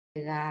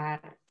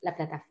descargar la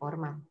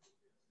plataforma.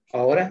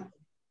 ¿Ahora?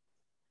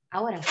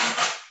 Ahora.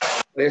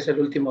 Hoy es el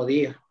último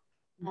día.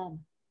 No.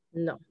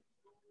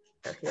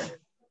 Okay.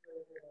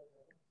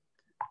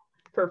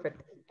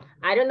 Perfect.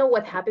 I don't know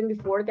what happened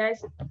before,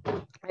 guys.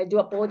 I do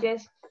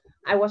apologize.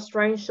 I was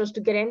trying just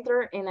to get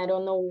enter and I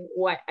don't know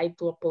what. I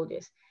do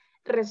apologize.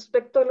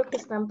 Respecto a lo que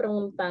están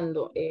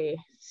preguntando,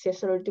 si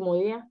es el último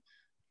día,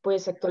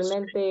 pues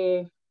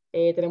actualmente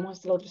tenemos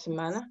esta la otra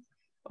semana.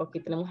 Ok,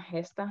 tenemos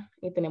esta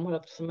y tenemos la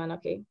otra semana,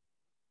 ok.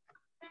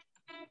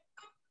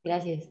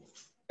 Gracias.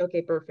 Ok,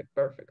 perfect,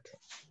 perfect.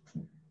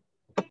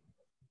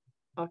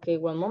 Ok,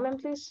 one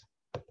moment, please.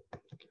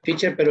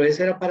 Teacher, pero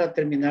ese era para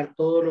terminar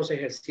todos los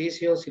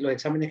ejercicios y los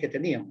exámenes que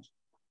teníamos.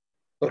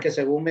 Porque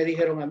según me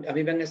dijeron, a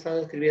mí me han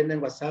estado escribiendo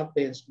en WhatsApp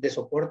de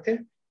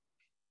soporte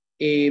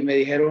y me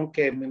dijeron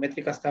que mi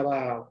métrica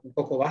estaba un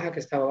poco baja,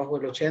 que estaba bajo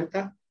el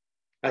 80.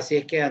 Así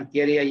es que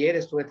antier y ayer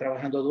estuve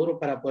trabajando duro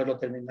para poderlo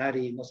terminar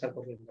y no estar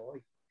corriendo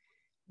hoy.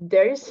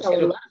 There is a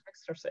lot of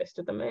exercise.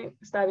 Yo también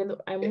estaba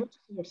viendo, hay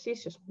muchos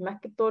ejercicios. Más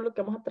que todo lo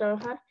que vamos a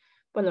trabajar,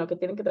 bueno, lo que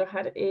tienen que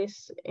trabajar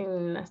es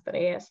en las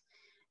tareas.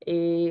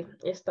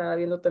 Estaba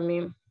viendo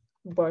también,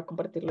 voy a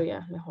compartirlo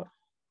ya mejor.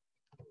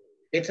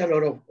 It's a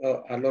lot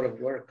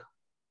of work.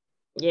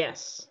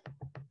 Yes.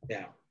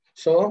 Yeah.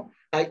 So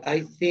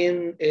I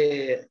think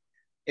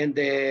in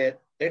the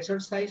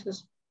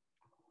exercises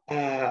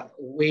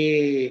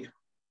we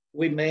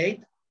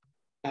made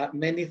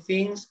many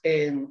things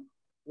and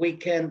we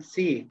can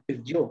see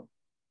with you.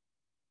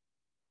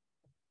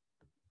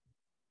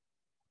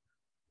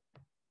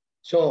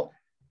 So,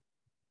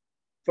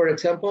 for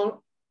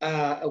example,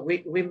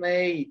 we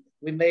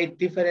made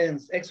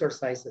different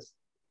exercises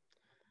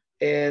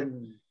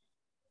and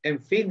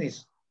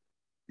finish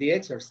the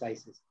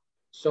exercises.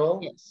 So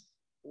yes,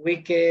 we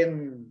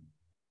can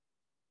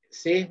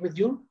see with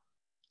you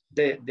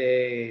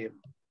the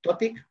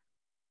topic.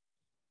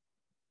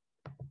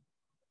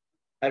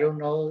 I don't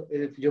know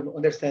if you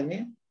understand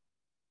me.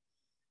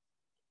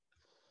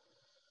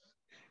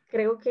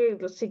 Creo que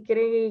si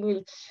quieren en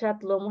el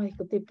chat lo vamos a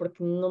discutir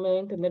porque no me voy a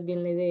entender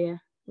bien la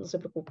idea. No se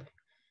preocupe.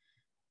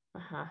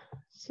 Ajá.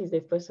 Sí,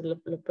 después lo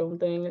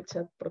pregunto en el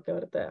chat porque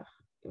ahorita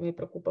me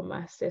preocupa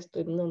más esto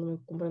y no me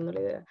comprendo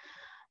la idea.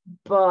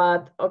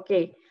 But,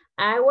 okay.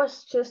 I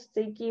was just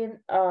thinking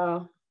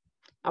I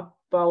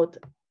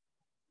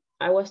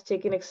was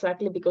taking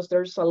exactly because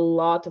there's a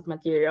lot of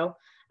material.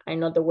 I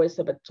know the waste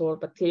of total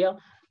material,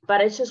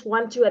 but I just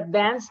want to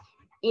advance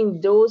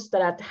in those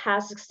that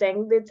has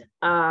extended,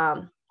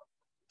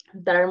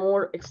 that are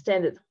more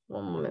extended.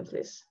 One moment,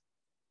 please.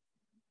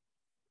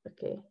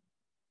 Okay.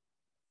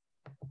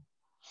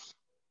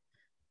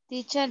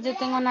 Teacher, yo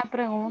tengo una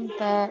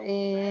pregunta.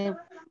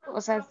 O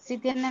sea, ¿sí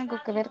tiene algo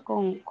que ver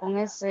con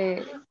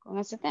ese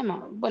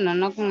tema? Bueno,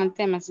 no con el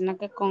tema, sino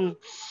que con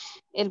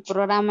el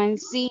programa en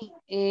sí.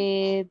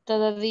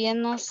 ¿Todavía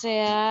no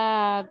se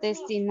ha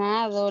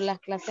destinado las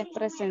clases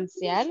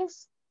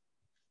presenciales?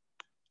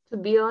 To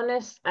be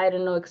honest, I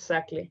don't know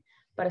exactly.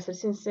 Para ser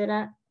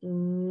sincera,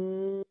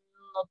 no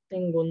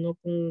tengo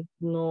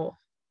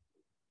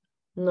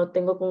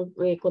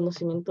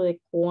conocimiento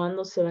de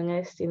cuándo se van a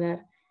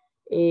destinar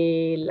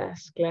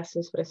las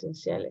clases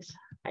presenciales.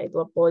 I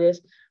do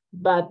apologize,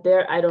 but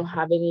there I don't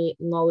have any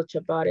knowledge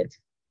about it.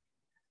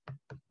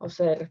 O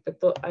sea,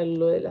 respecto a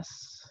lo de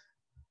las...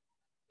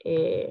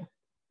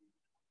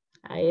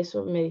 a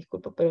eso me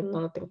disculpo, pero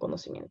no tengo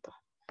conocimiento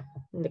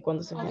de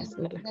cuándo se van a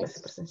destinar las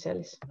clases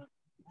presenciales.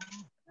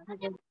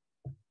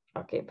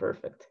 Okay,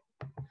 perfect.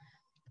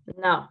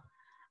 Now,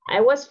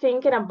 I was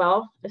thinking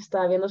about,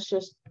 estaba viendo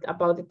just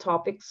about the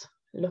topics,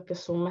 los que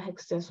son más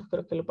extensos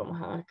creo que los vamos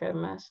a abarcar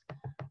más.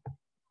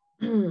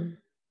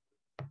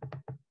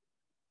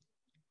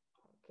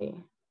 Okay.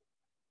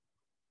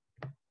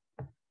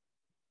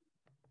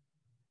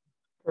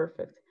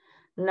 Perfect.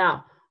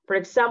 Now, for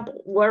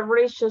example, we're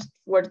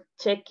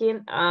checking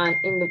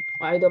in the,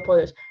 I do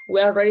apologize.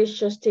 We're already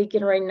just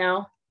taking right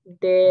now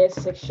the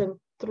section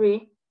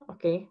 3,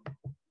 okay.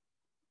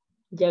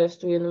 Ya lo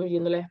estoy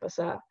viendo la vez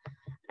pasada.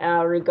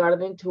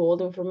 Regarding to all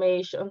the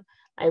information,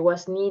 I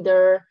was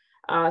neither,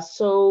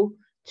 so,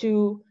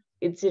 to,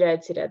 etcétera,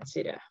 etcétera,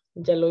 etcétera.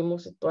 Ya lo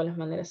vimos de todas las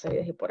maneras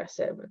sabidas y por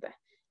hacer, ¿verdad?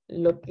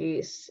 Lo que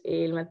es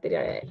el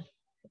material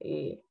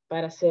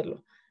para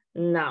hacerlo.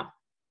 Now,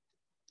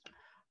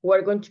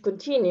 we're going to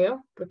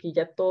continue, porque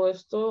ya todo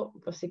esto,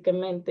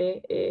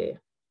 básicamente,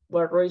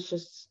 we're already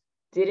just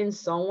did in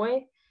some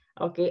way.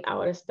 Ok,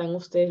 ahora están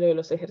ustedes lo de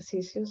los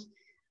ejercicios.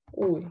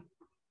 Uy,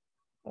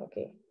 ok.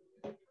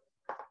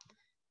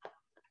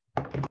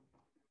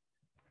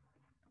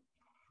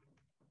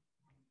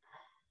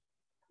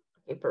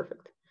 Okay,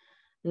 perfect.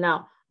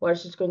 Now, we're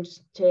just going to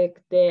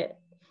check the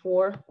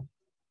 4.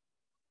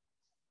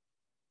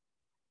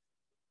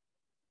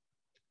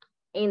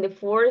 In the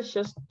 4,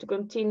 just to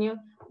continue,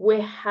 we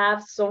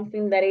have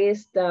something that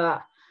is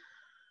the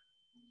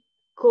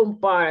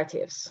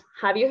comparatives.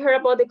 Have you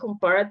heard about the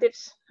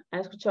comparatives?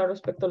 ¿Han escuchado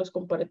respecto a los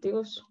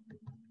comparativos?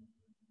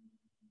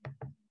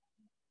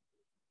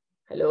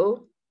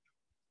 Hello?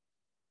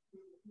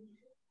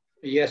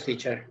 Yes,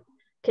 teacher.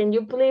 Can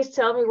you please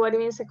tell me what it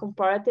means a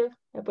comparative?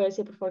 ¿Me puede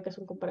decir por favor que es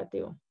un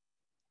comparativo?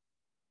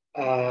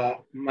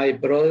 My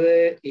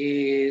brother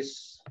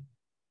is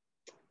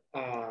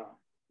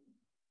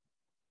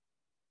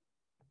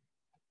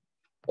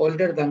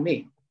older than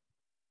me.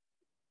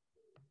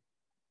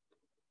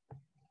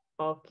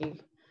 Okay.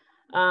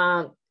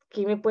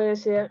 ¿Quién me puede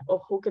decir,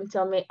 or who can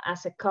tell me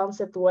as a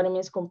concept what it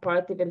means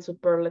comparative and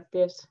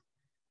superlatives?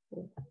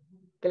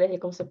 ¿Qué es el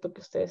concepto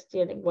que ustedes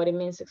tienen? What it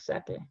means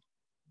exactly?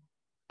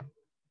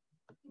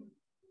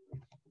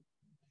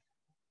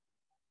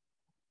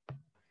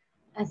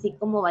 Así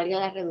como valga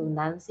la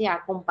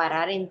redundancia,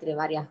 comparar entre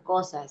varias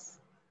cosas.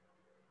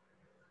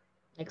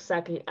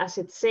 Exactly, as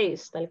it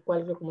says, tal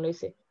cual como lo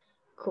dice.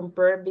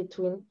 Compare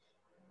between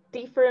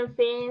different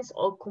things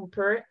or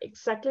compare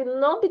exactly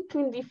not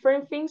between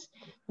different things,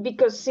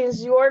 because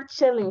since you are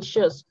telling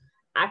just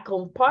a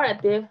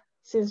comparative,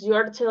 since you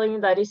are telling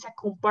that it's a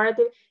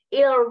comparative,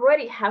 it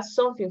already has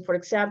something. For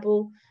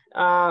example,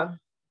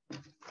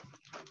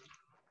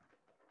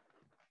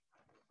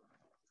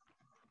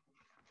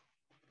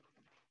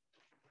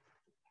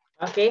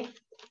 okay,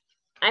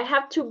 I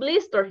have two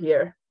blisters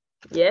here.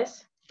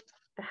 Yes,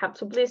 I have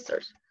two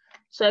blisters.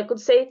 So I could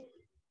say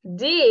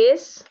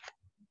this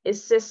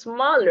is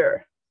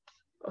smaller.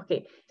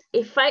 Okay,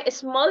 if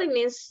small, it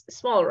means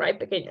small, right?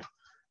 Pequeño.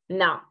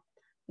 Now,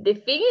 the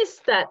thing is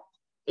that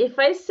if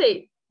I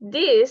say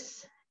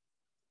this,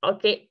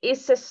 okay,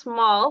 is a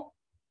small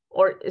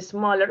or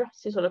smaller,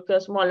 si solo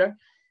queda smaller,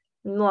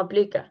 no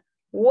aplica.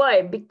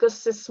 Why? Because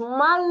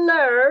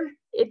smaller,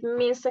 it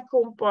means a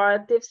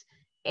comparatives,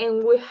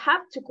 and we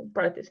have two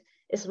comparatives.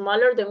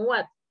 Smaller than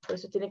what? Por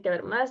eso tiene que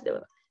haber más de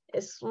uno.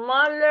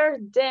 Smaller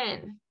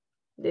than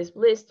this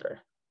blister,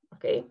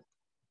 okay?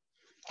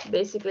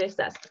 Basically it's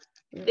that.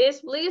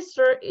 This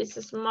blister is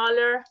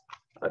smaller,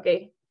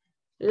 okay.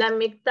 La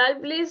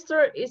mitad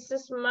blister is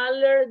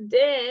smaller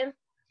than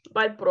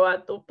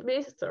Valproato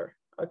blister,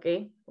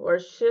 okay. We're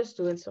just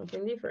doing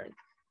something different.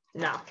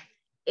 Now,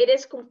 it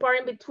is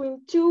comparing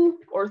between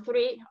 2 or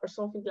 3 or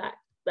something like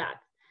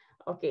that.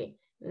 Okay,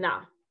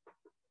 now,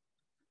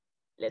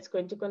 let's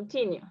going to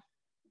continue,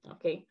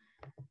 okay.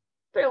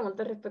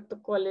 Pregunta respecto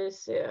a cuál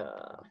es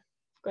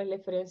la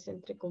diferencia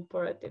entre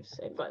comparatives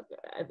and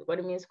what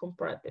it means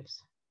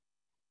comparatives.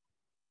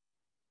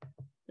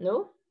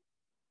 No?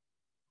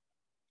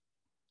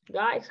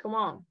 Guys, come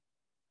on.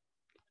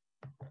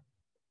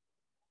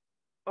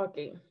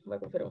 Okay, voy a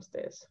confiar en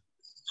ustedes.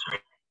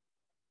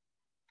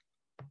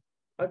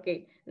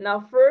 Okay, now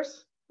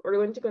first, we're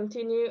going to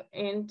continue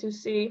and to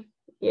see,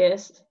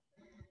 yes,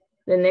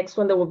 the next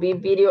one that will be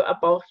video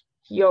about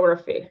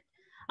geography.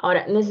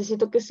 Ahora,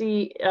 necesito que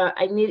si,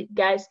 I need,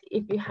 guys,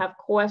 if you have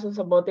questions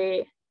about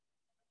the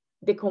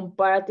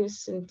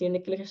comparatives,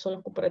 entiende que son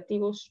los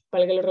comparativos,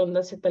 valga la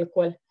redundancia tal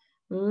cual,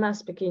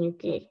 más pequeño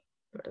que,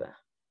 ¿verdad?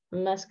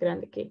 Más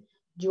grande que,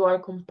 you are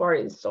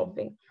comparing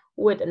something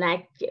with an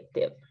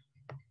adjective.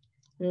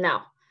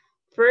 Now,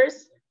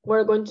 first,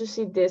 we're going to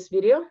see this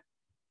video.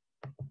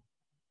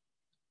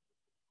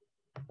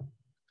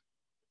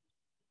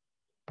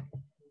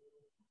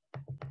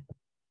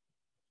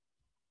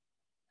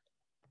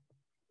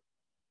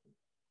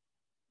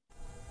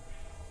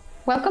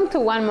 Welcome to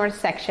one more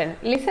section.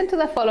 Listen to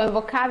the following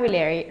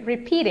vocabulary.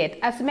 Repeat it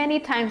as many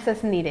times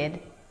as needed.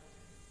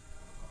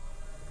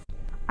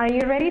 Are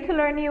you ready to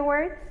learn new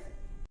words?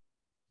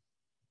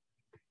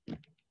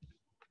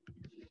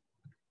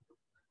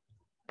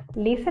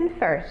 Listen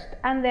first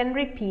and then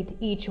repeat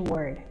each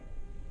word.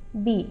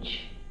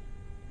 Beach,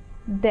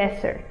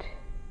 desert,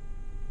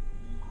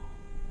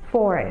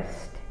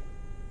 forest,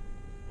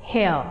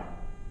 hill,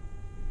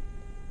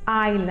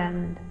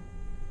 island,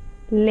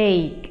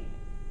 lake,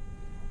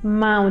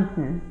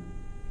 mountain,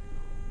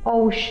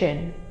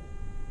 ocean,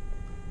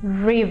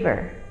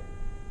 river,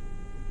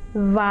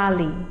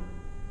 valley,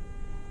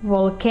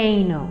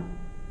 volcano,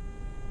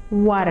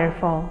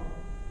 waterfall.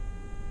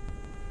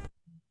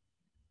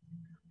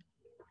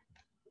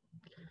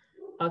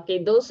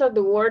 Okay, those are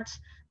the words.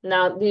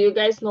 Now, do you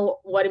guys know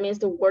what it means,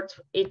 the words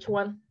for each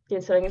one?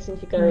 ¿Quién sabe el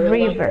significado de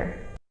River.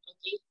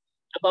 Okay.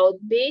 About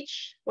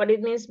beach, what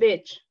it means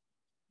beach?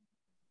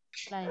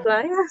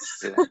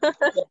 Playas.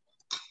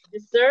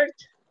 Desert.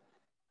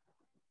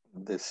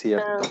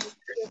 Desierto.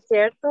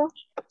 Desierto.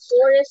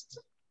 Forest.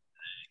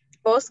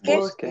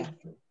 Bosque.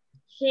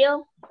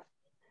 Hill.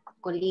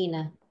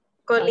 Colina.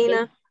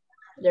 Colina. Okay.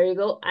 There you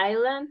go.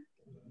 Island.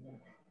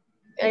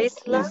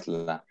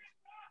 Isla.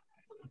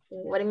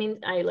 What do you mean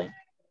island?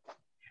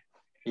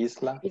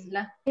 Isla.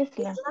 Isla.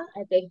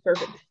 Okay,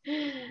 perfect.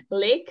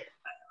 Lake.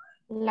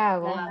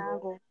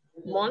 Lago.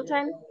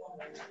 Mountain.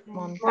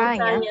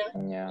 Montaña.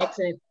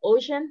 Excellent.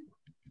 Ocean.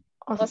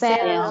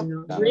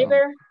 Océano.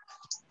 River.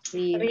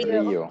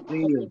 Río.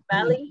 Okay.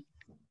 Valley.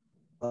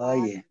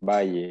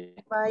 Valle.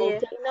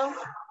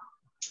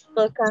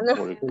 Volcano.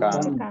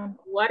 Volcán.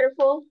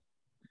 Waterfall.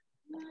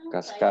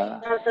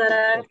 Cascada.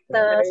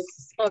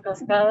 Cataratas o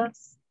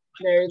cascadas.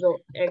 There you go.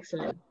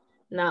 Excellent.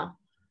 Now,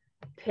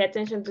 pay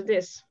attention to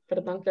this.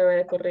 Perdón que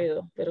haya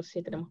corrido, pero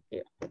sí tenemos que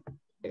ir.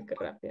 Qué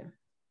rápido.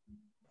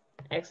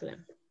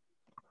 Excellent.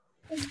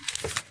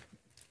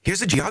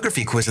 Here's a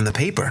geography quiz in the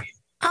paper.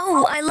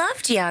 Oh, I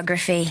love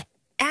geography.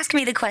 Ask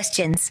me the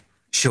questions.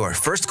 Sure,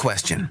 first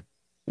question.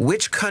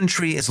 Which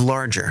country is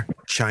larger,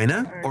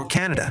 China or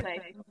Canada?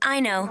 I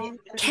know.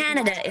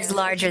 Canada is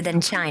larger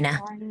than China.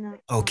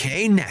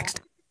 Okay,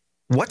 next.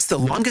 What's the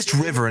longest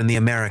river in the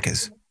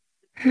Americas?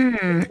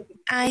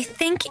 I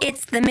think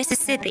it's the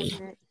Mississippi.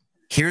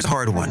 Here's a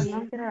hard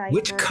one.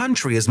 Which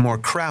country is more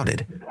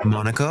crowded,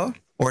 Monaco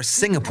or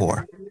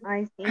Singapore?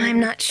 I'm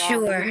not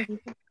sure.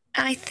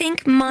 I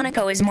think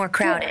Monaco is more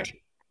crowded.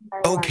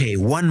 Okay,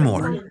 one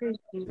more.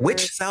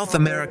 Which South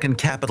American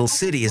capital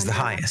city is the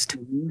highest?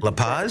 La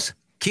Paz,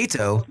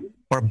 Quito,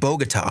 or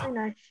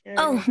Bogota?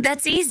 Oh,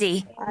 that's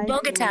easy.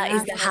 Bogota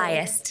is the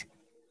highest.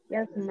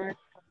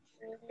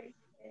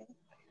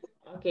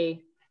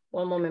 Okay,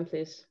 one moment,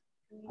 please.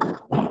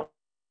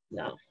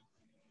 No.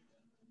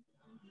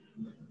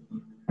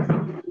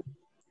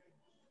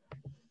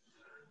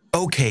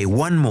 Okay,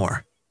 one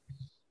more.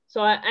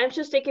 So I'm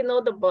just taking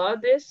note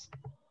about this.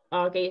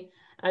 Okay,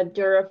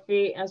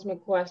 geography, ask me a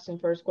question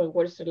first.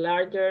 What is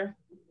larger?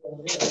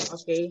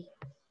 Okay.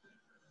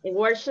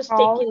 We're just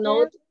taking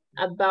note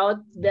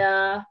about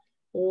the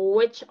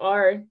which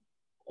are,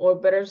 or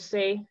better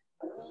say,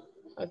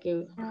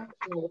 okay,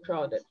 more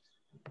crowded.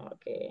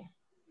 Okay.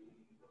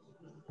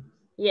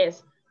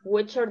 Yes,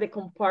 which are the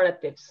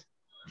comparatives?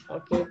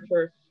 Okay,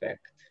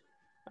 perfect.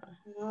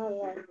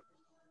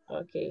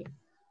 Okay.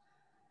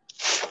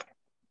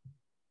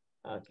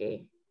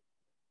 Okay.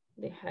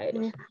 The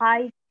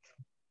height.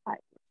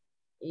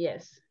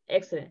 Yes,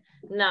 excellent.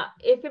 Now,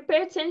 if you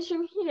pay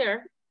attention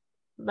here,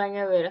 van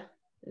a ver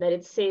that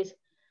it says,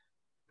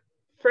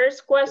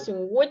 first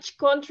question, which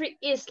country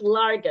is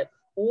larger?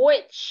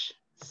 Which?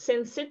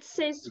 Since it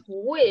says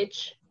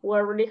which, we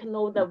already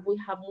know that we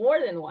have more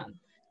than one.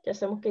 Ya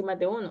sabemos que hay más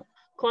de uno.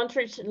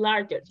 Country is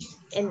larger.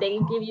 And then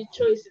it gives you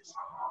choices.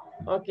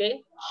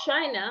 Okay,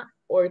 China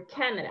or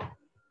Canada.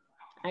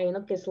 Hay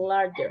uno que es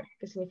larger,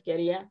 que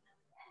significaría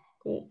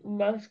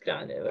más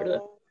grande,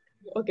 ¿verdad?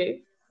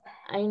 Okay.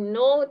 I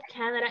know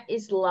Canada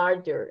is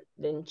larger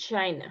than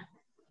China.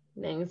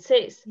 Then it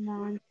says,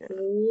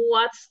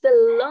 what's the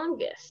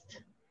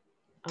longest?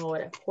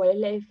 Ahora, ¿cuál es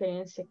la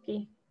diferencia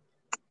aquí?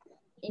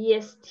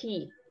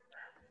 EST.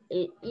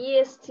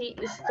 EST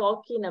is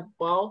talking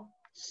about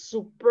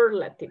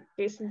superlative.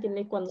 ¿Qué se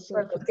entiende cuando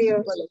significa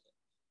superlativo?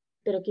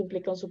 Pero ¿qué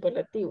implica un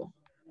superlativo?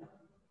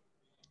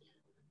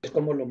 Es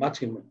como lo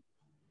máximo.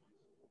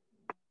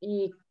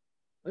 ¿Y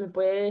me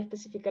puede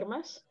especificar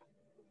más?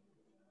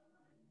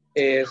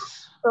 Es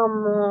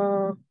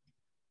como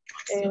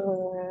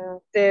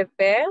the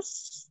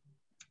best.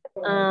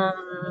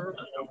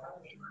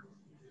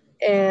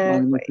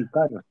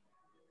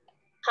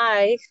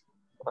 High.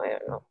 I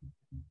don't know.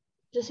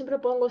 Yo siempre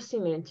pongo así,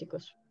 miren,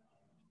 chicos.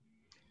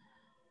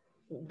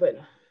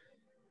 Bueno,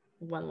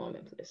 one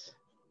moment, please.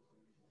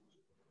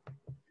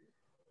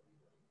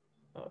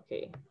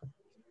 Okay.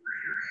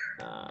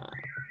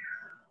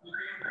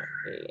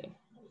 Okay.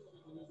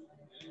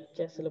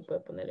 Ya se lo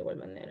puedo poner de igual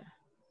manera.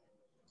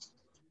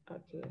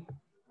 Okay.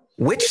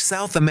 Which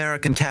South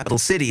American capital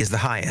city is the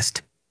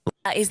highest?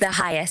 Is the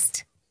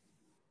highest.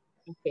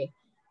 Okay.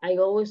 I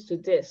always do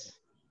this.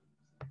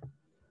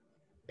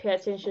 Pay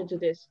attention to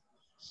this.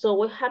 So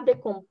we have the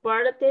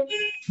comparative.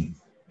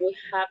 We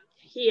have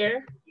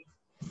here.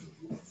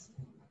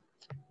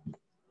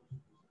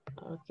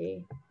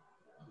 Okay.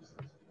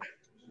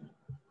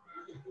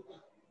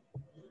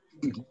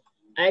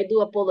 I do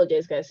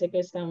apologize, guys. Sé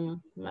que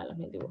están malos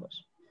mis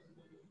dibujos.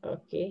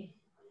 Okay.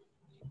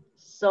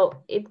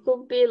 So it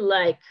could be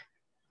like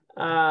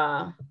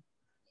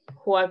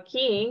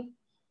Joaquín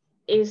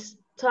is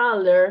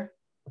taller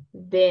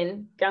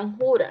than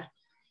Canjura.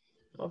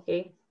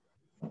 Okay.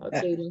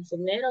 Okay,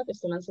 Manzanero, que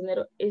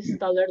Manzanero is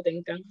taller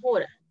than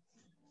Canjura.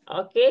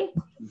 Okay.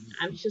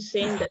 I'm just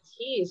saying that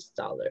he is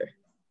taller.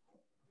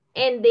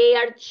 And they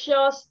are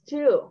just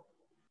two.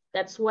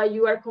 That's why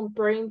you are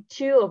comparing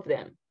two of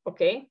them.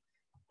 Okay.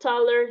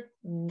 Taller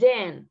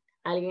than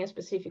alguien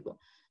específico.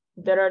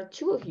 There are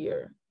two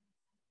here.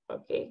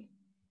 Okay,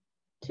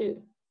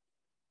 two.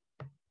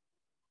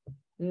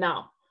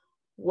 Now,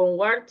 when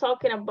we're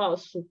talking about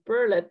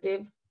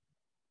superlative,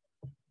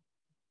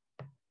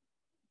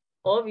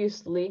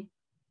 obviously,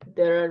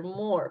 there are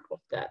more of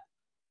that.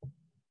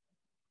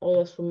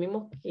 O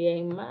asumimos que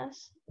hay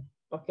más,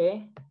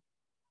 okay?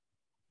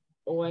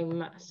 O hay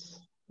más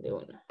de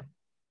una.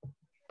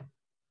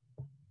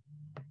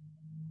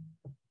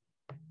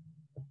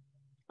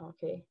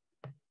 Okay.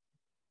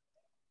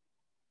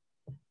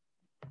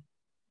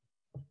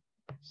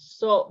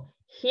 So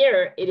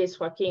here it is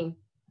Joaquin.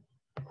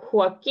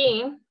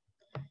 Joaquin,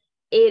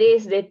 it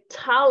is the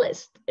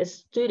tallest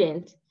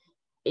student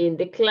in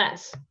the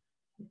class.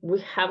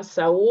 We have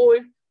Saul,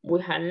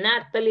 we have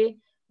Natalie,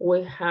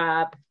 we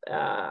have,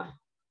 I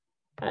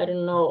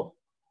don't know,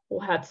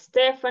 we have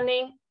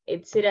Stephanie,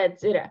 etc.,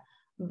 etc.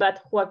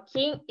 But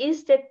Joaquin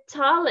is the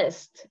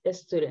tallest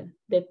student.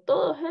 De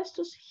todos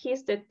estos,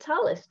 he's the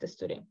tallest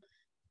student.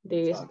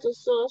 De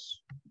estos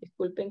dos,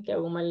 disculpen que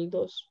hago mal el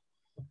dos.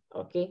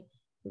 Ok,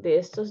 de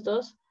estos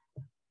dos,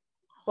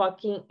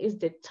 Joaquín is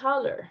the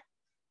taller.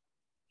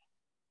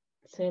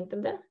 ¿Se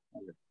entiende?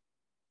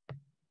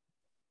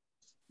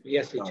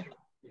 Yes, teacher.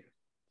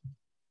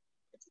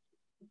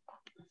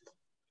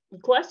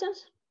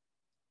 Questions?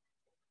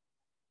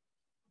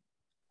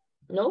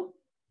 No?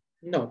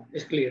 No,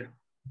 it's clear.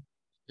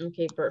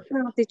 Okay, perfect.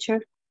 No,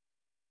 teacher.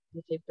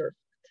 Okay, perfect.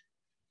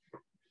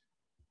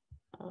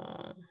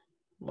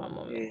 One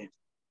moment.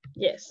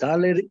 Yes.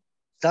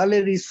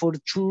 Taller is for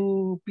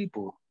two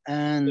people,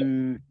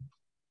 and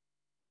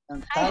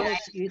taller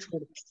is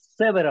for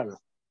several.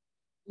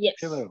 Yes.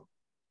 Several.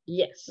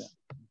 Yes. Yeah.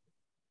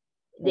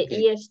 The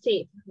Okay.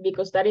 EST,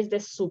 because that is the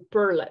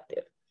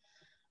superlative.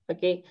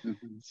 Okay.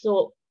 Mm-hmm.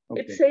 So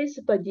okay. it says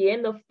by the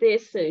end of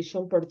this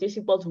session,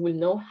 participants will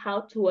know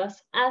how to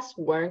ask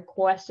word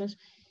questions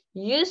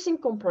using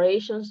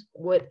comparisons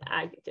with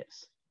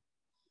adjectives.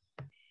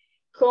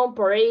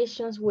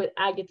 Comparations with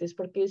adjectives.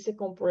 ¿Por qué dice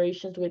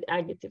comparations with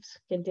adjectives?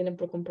 ¿Qué entienden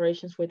por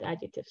comparations with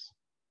adjectives?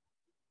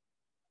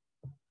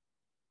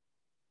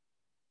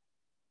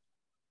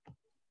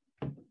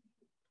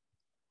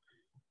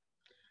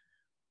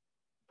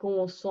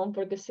 ¿Cómo son?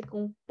 Porque se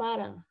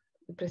comparan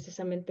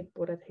precisamente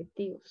por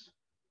adjetivos.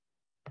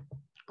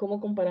 ¿Cómo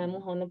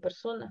comparamos a una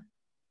persona?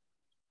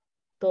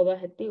 Todo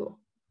adjetivo.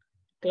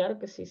 Claro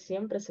que sí,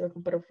 siempre se va a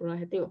comparar por un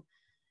adjetivo.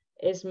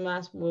 Es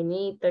más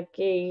bonita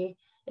que,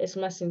 es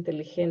más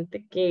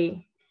inteligente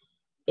que,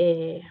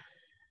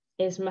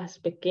 es más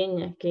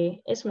pequeña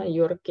que, es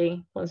mayor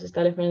que. Cuando se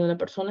está refiriendo a una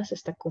persona se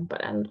está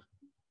comparando.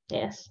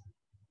 Yes.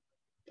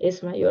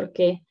 Es mayor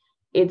que,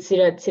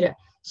 etcétera, etcétera.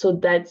 So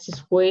that's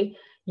just way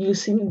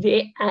using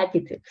the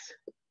adjectives.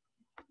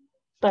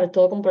 Para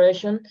todo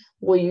comparison,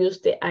 we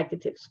use the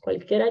adjectives.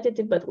 Cualquier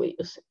adjective, but we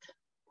use it.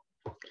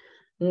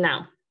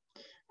 Now,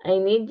 I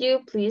need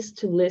you, please,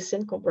 to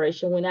listen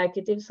comparison with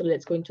adjectives. So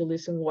let's go into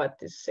listen what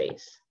this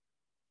says.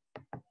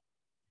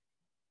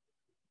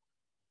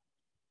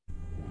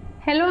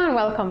 Hello and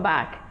welcome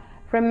back.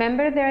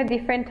 Remember there are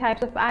different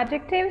types of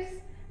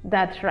adjectives?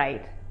 That's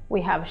right.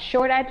 We have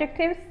short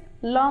adjectives,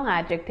 long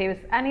adjectives,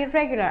 and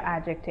irregular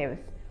adjectives.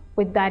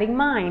 With that in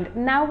mind,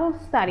 now we'll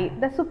study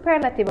the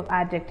superlative of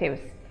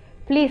adjectives.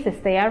 Please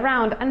stay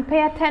around and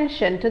pay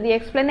attention to the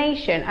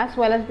explanation as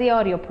well as the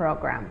audio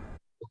program.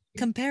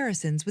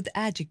 Comparisons with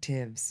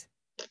adjectives.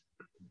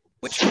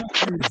 Which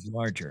country is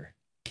larger,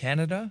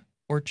 Canada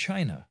or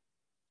China?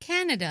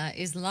 Canada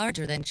is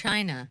larger than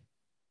China.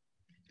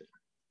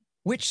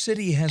 Which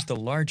city has the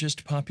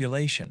largest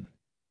population,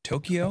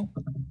 Tokyo,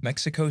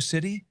 Mexico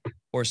City,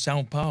 or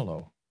Sao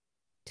Paulo?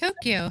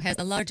 Tokyo has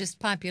the largest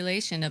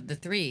population of the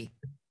three.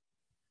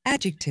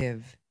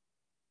 Adjective,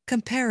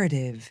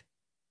 comparative,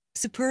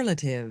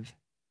 superlative.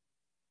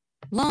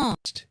 Long.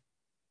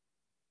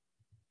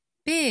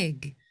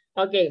 Big.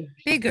 Okay.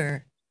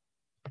 Bigger.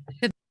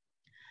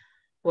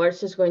 We're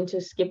just going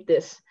to skip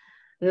this.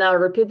 Now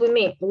repeat with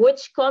me.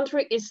 Which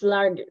country is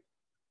larger,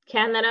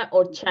 Canada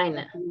or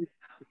China?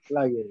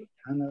 Larger,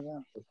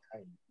 Canada or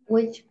China.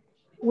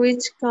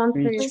 Which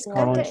country is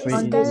larger?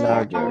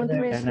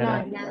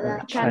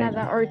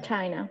 Canada or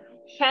China?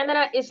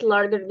 Canada is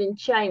larger than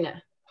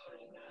China.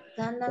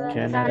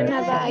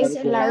 Canada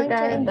is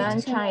larger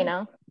than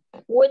China.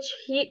 Which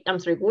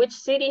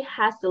city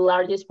has the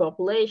largest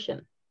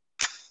population?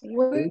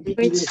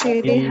 Which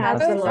city has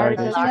the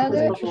largest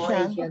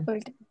population?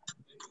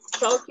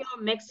 Tokyo,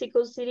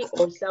 Mexico City,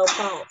 or Sao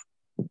Paulo?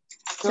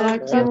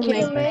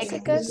 Tokyo,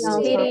 Mexico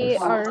City,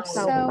 or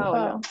Sao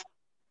Paulo?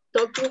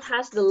 Tokyo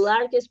has the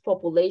largest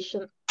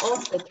population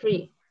of the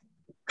three.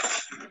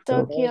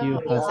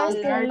 Tokyo has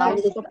the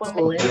largest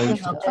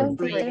population of the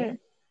three.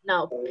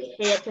 Now,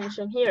 pay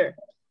attention here.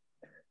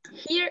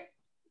 Here,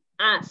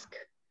 ask,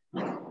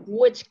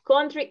 which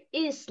country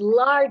is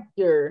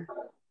larger?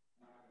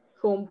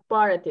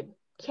 Comparative,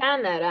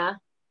 Canada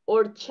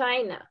or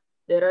China?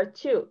 There are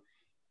two.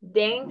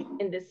 Then,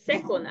 in the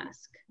second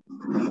ask,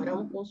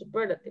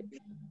 superlative,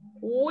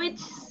 which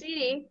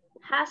city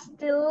has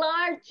the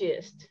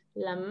largest,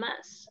 la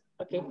más,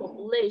 okay,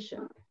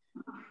 population?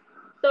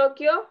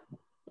 Tokyo,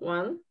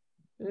 one,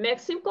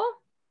 Mexico,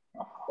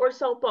 or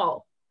Sao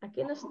Paulo?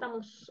 Aquí no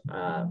estamos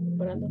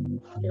comparando,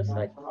 quiero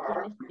saber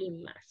quién es el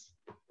más.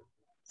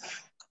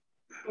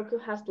 Tokyo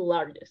has the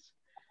largest.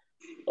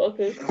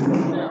 Okay,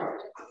 now,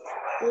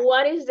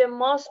 what is the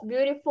most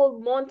beautiful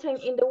mountain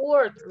in the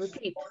world?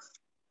 Repeat.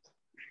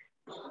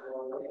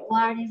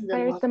 What is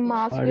the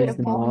most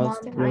beautiful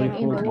mountain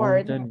in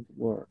the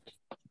world?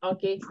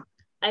 Okay,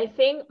 I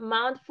think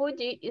Mount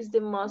Fuji is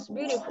the most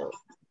beautiful.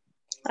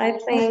 I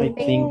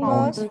think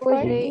Mount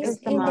Fuji is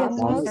the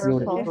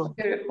most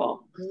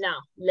beautiful. Now,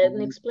 let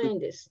me explain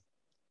this.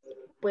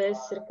 Puede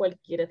ser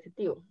cualquier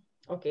adjetivo,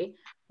 okay?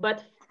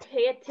 But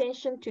pay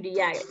attention to the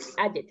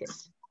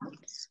adjectives.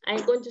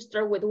 I'm going to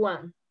start with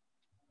one.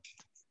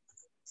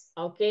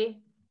 Okay,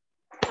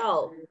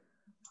 tall.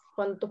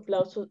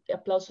 ¿Cuántos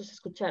aplausos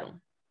escucharon?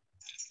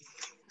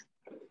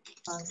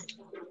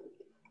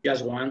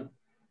 Just one.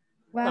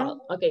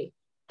 Tall. Okay,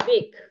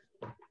 big.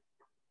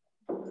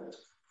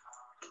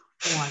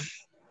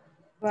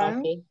 One.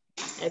 Okay,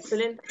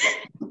 excellent.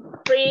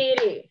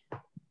 Pretty.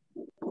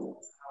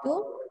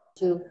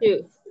 Two.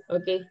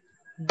 Okay.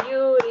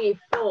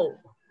 Beautiful.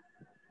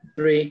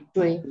 Three.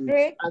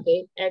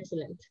 Okay,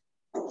 excellent.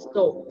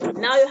 So,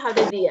 now you have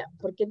the idea.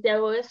 ¿Por qué te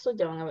hago eso?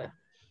 Ya van a ver.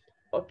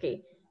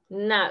 Okay,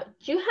 now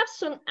you have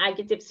some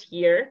adjectives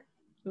here,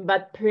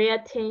 but pay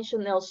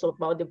attention also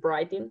about the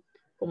writing,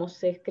 como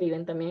se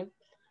escriben también.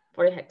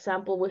 For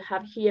example, we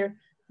have here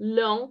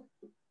long.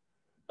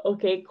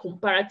 Okay,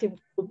 comparative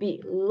would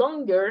be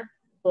longer.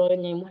 Solo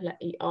añadimos la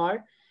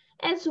ER.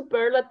 And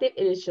superlative,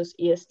 it is just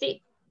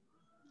EST.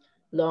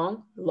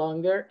 Long,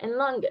 longer, and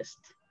longest.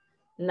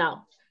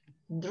 Now,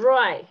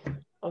 dry.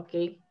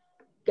 Okay.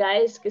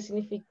 Guys, ¿qué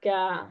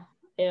significa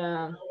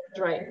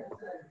dry?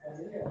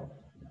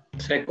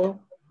 Seco.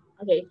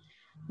 Okay.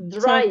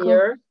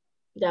 Drier.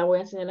 Ya voy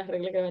a enseñar las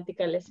reglas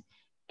gramaticales.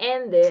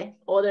 And the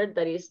other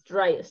that is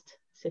driest.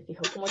 ¿Se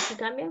fijó cómo se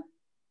cambian?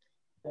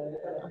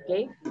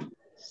 Okay.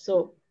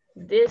 So,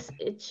 this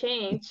is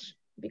changed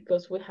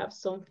because we have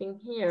something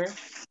here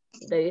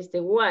that is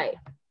the Y.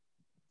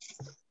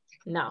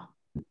 Now,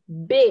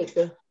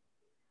 big.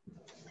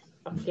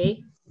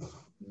 Okay.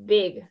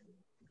 Big.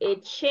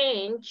 It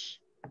changed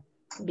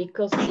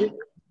because it's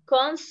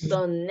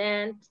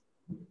consonant,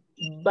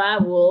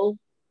 vowel,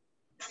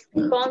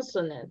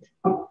 consonant.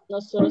 No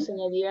solo se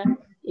añadía,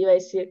 iba a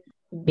decir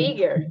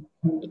bigger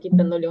y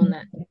quitándole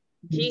una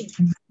G.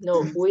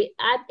 No, we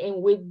add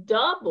and we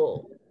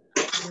double.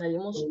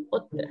 Añadimos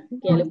otra,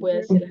 que ya le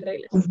puede decir las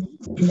reglas.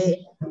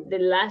 The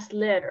last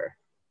letter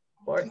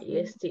for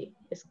EST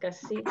es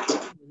casi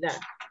that.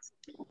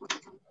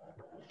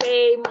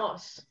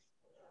 Famous.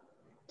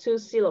 2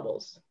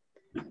 syllables.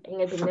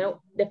 En el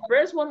primero, the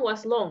first one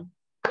was long.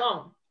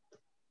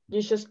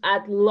 You just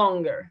add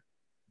longer.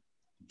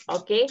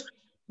 Okay.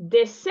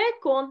 The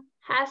second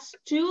has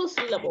 2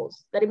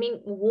 syllables. That means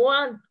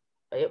one,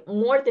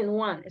 more than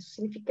one.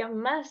 Eso significa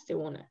más de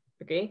una.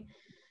 Okay.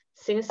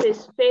 Since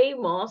it's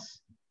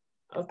famous,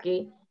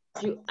 okay,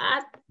 you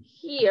add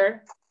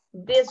here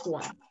this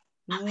one.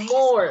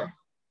 More.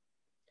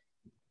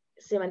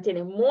 Se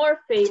mantiene more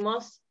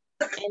famous.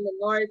 And the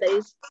more that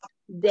is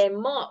the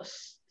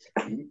most.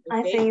 Okay?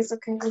 I think it's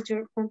okay with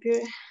your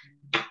computer.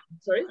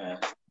 Sorry?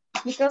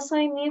 Because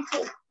I need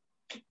to.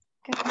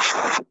 Okay.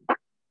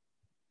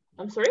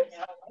 I'm sorry?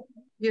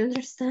 You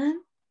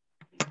understand?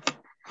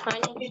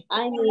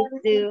 I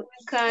need to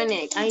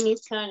connect. I need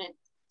connect.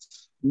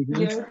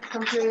 Your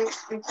computer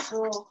is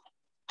so.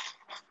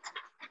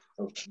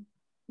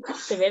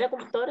 ¿Se ve la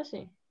computadora?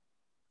 Sí.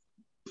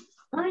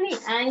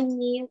 I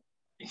need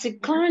to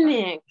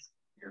connect.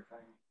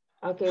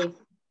 Okay.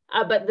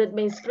 But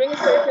my screen is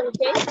working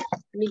okay?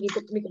 Mi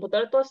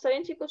computadora todo está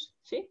bien, chicos?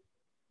 ¿Sí?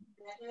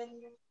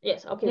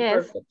 Yes, okay, yes.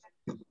 Perfect.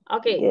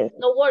 Okay, yes.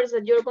 No worries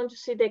that you're going to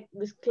see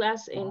this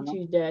class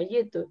into the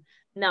YouTube.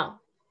 Now,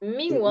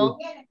 meanwhile,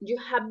 you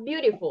have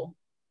beautiful.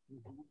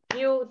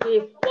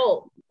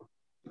 Beautiful.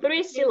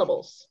 3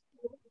 syllables.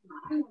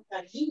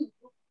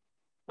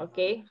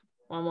 Okay,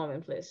 one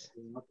moment, please.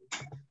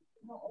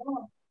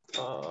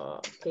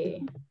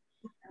 Okay.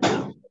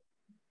 Now,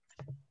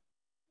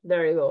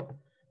 there you go.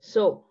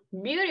 So,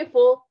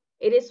 beautiful,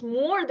 it is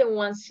more than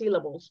 1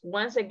 syllables.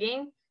 Once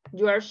again,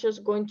 you are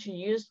just going to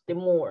use the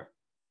more.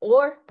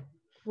 Or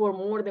for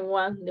more than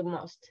one, the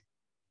most.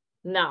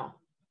 Now,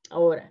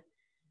 ahora,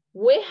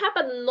 we have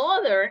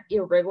another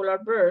irregular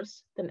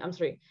verbs,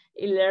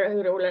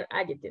 irregular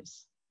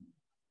adjectives.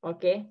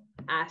 Okay,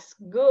 as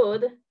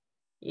good,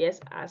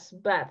 yes, as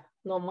bad.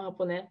 No vamos a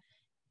poner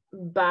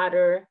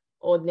better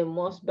or the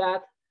most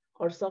bad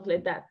or something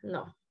like that.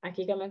 No,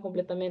 aquí cambian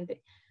completamente.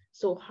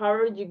 So how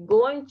are you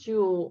going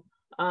to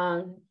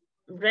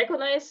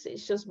recognize?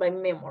 It's just by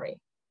memory.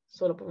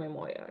 Solo por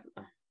memoria,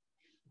 ¿verdad?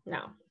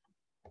 Now,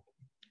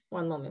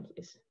 one moment,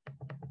 please.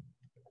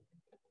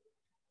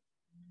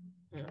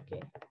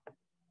 Okay.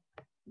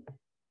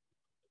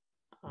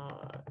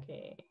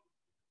 Okay.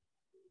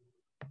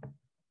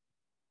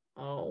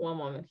 Oh, one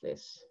moment,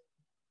 please.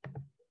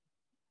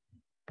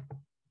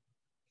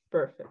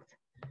 Perfect.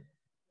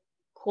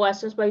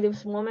 Questions by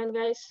this moment,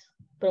 guys?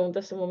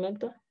 Preguntas de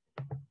momento.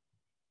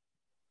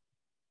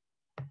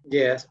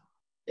 Yes.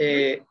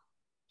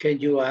 Can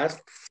you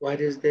ask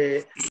what is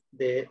the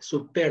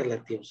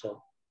superlative?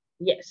 So,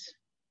 yes.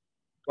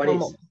 What is?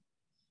 Moment.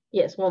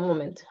 Yes, one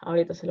moment.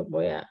 Ahorita se lo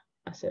voy a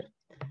hacer.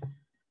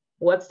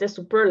 What's the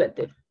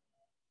superlative?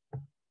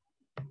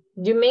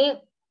 You mean,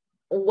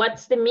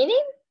 what's the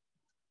meaning?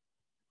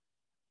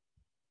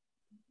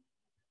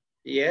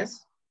 Yes.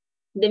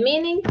 The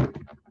meaning,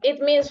 it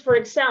means, for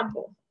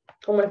example,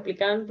 como lo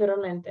explicaba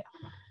anteriormente,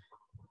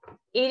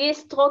 it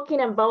is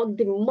talking about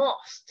the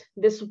most,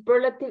 the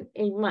superlative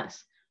in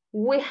más.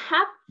 We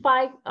have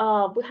 5,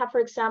 for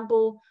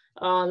example,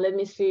 let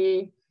me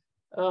see,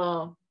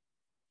 no,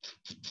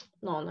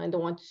 I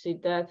don't want to see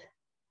that.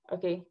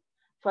 Okay,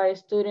 5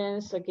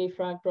 students, okay,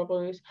 Frank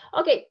properties.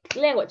 Okay,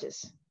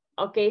 languages,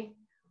 okay.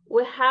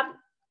 We have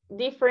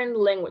different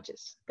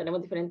languages,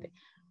 tenemos diferente.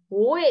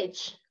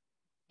 Which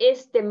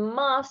is the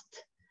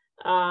most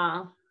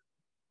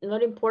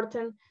not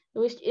important,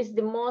 which is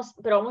the most,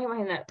 pero vamos a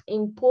imaginar,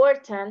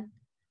 important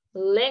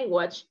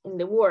language in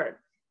the world.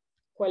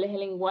 ¿Cuál es el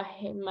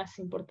lenguaje más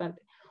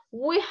importante?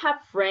 We have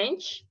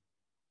French,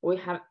 we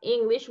have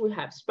English, we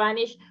have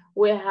Spanish,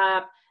 we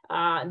have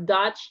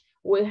Dutch,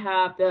 we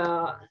have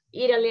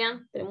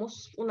Italian.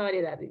 Tenemos una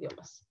variedad de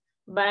idiomas.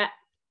 But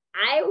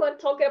I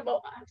was talking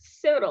about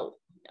several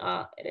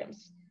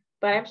idioms.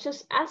 But I'm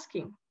just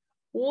asking,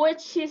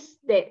 which is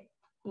the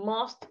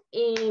most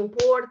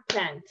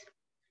important?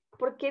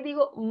 ¿Por qué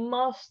digo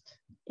most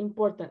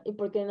important? ¿Y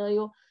por qué no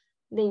digo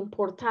the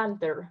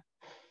importanter?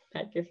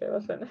 Ay, qué feo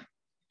suena.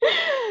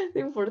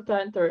 The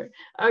importanter.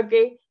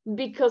 Okay,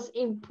 because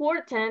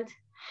important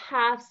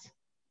has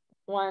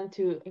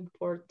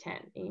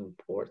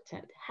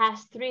important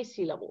has 3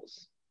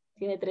 syllables.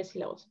 Tiene 3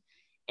 syllables.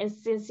 And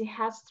since it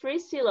has 3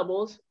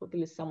 syllables,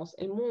 utilizamos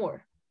el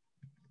more.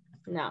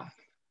 Now,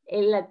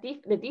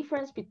 the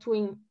difference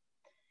between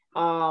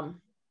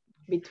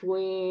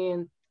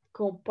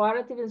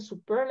comparative and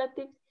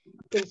superlative,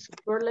 the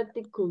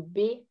superlative could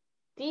be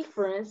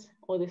difference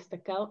o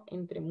destacado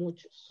entre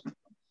muchos.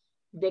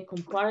 The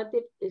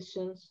comparative is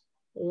just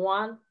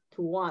 1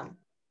 to 1.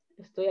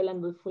 Estoy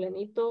hablando de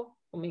fulanito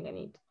o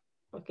menganito.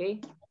 Okay.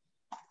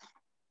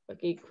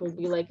 Okay, could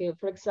be like,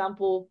 for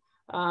example,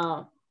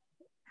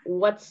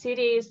 what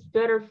city is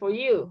better for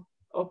you?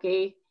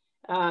 Okay,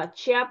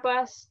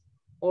 Chiapas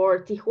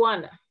or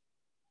Tijuana.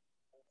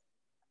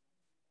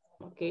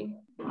 Okay.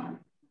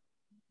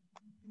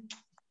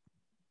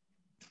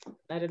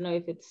 I don't know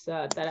if it's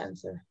that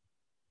answer.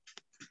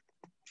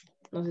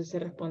 No sé si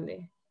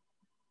responde.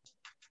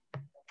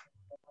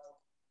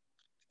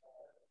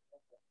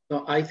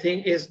 No, I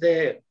think it's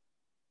the,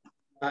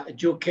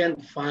 you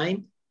can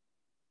find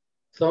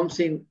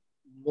something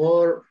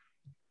more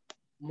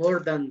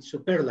than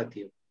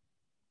superlative.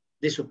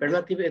 The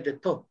superlative at the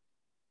top.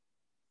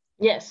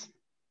 Yes.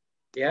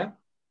 Yeah?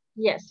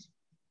 Yes.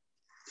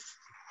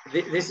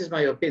 This is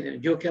my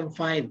opinion. You can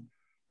find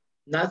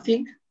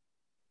nothing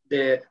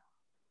the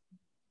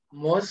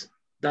most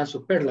than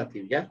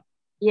superlative, yeah?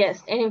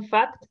 Yes, and in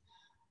fact,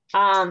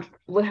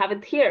 we have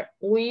it here.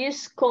 We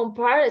use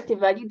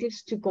comparative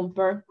adjectives to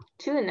compare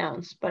 2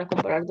 nouns, para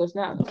comparar 2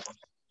 nouns.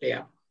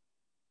 Yeah.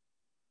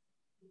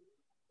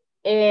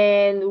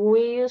 And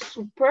we use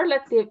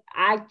superlative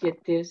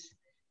adjectives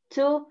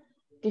to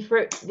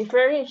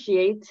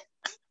differentiate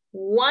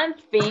one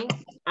thing,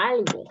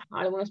 algo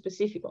en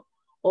específico,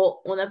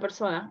 o una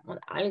persona,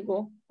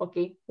 algo,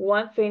 okay,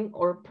 one thing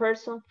or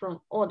person from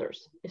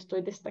others.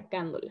 Estoy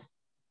destacándola.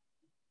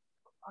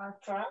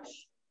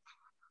 Trash.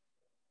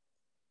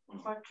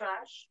 For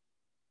trash.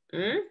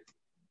 In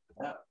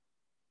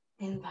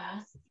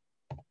bath.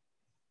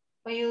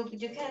 But you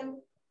can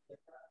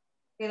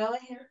get over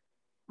here.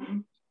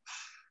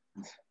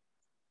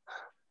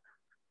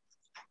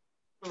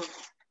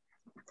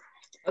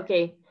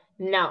 Okay,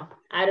 now,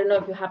 I don't know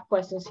if you have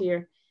questions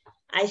here.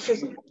 I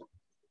just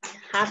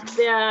have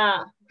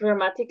the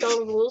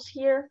grammatical rules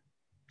here.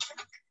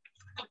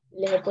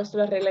 Les he puesto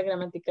las reglas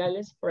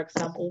gramaticales. For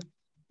example,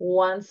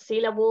 1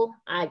 syllable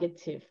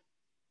adjective.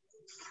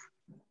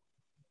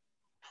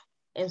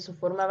 En su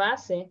forma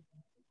base,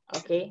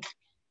 okay,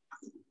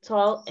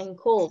 tall and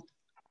cold.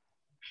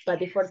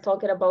 But if we're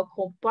talking about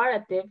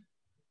comparative,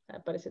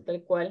 aparece tal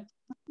cual.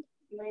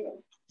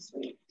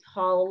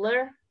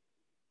 Taller,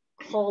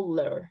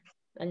 colder.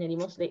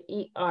 Añadimos de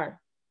ER,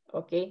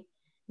 okay.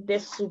 The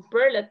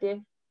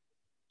superlative,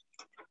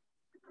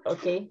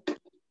 okay,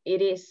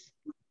 it is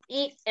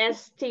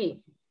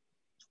EST,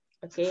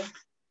 okay.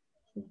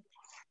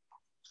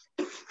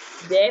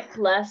 The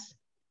plus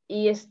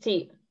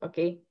EST,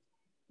 okay.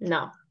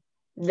 Now,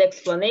 the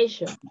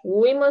explanation.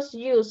 We must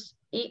use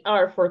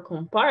ER for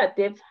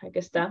comparative, aquí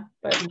está,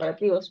 para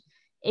comparativos,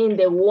 in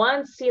the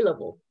 1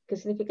 syllable. ¿Qué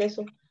significa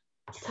eso?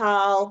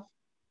 Tall,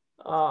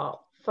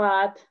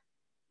 fat,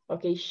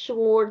 okay,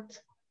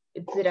 short,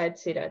 etcétera,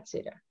 etcétera,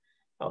 etcétera.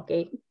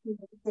 Okay.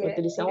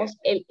 Utilizamos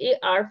el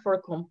ER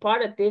for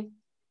comparative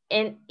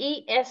and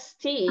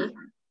EST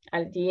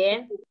at the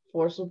end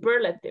for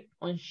superlative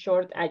on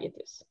short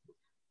adjectives.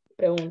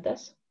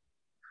 ¿Preguntas?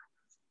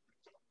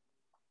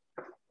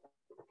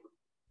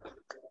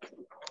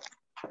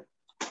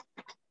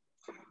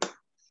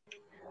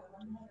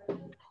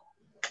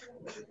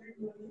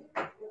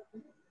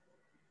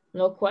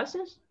 No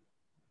questions?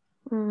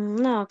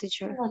 No,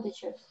 teacher. No,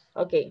 teacher.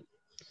 Okay.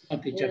 Oh,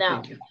 teacher,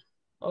 Now, thank you.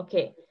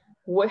 okay.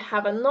 We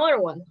have another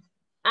one.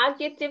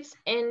 Adjectives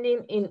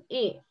ending in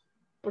E.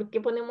 ¿Por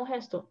qué ponemos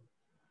esto?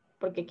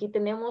 Porque aquí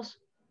tenemos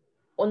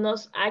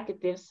unos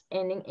adjectives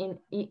ending in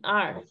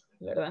ER,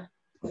 ¿verdad?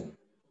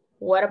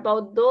 What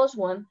about those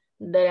ones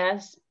that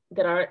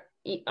are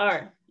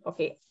ER?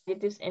 Okay,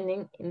 adjectives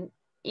ending in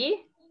E.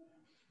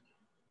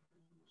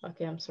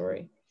 Okay, I'm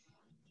sorry.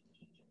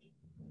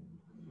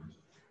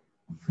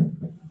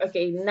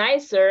 Okay,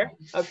 nicer,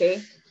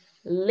 okay.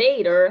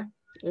 Later,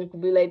 it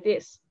could be like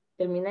this.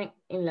 Termina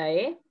en la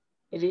E.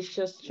 It is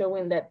just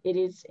showing that it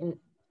is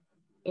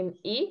in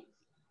E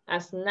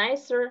as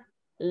nicer,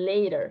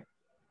 later.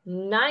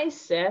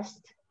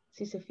 Nicest,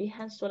 Si se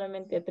fijan,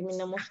 solamente ya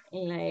terminamos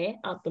en la E,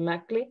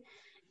 automatically,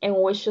 and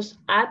we just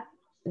add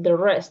the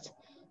rest.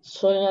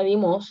 Solo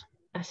añadimos,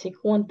 así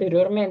como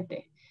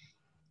anteriormente,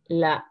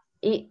 la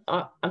ER,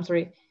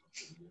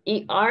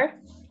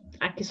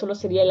 aquí solo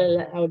sería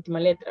la última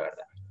letra,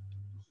 ¿verdad?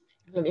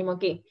 Lo mismo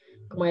aquí.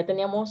 Como ya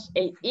teníamos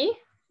el I,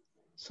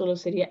 solo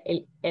sería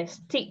el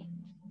ST,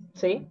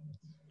 ¿sí?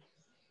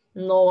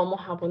 No vamos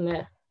a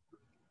poner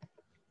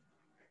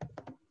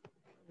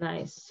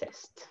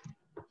nicest.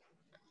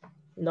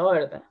 No,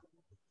 ¿verdad?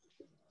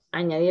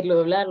 Añadirlo,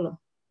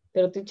 doblarlo.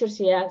 Pero, teacher,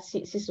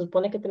 si se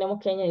supone que tenemos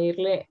que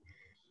añadirle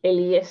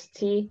el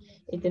EST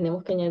y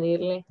tenemos que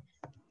añadirle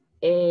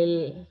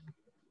el,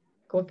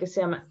 ¿cómo que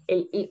se llama?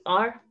 El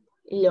ER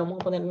y le vamos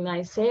a poner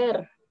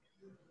nicer.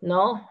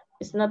 No,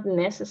 it's not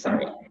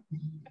necessary.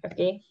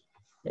 Okay?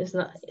 It's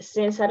not,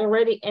 since it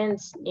already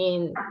ends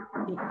in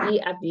the E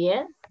at the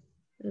end,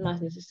 no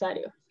es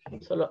necesario.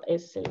 Solo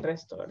es el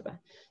resto, ¿verdad?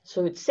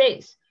 So it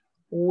says,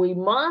 we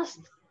must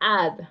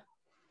add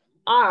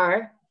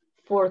R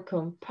for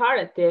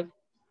comparative.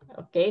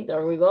 Okay,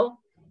 there we go.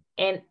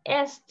 And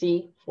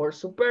ST for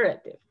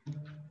superlative.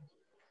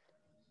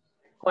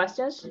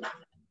 Questions?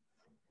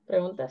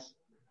 Preguntas?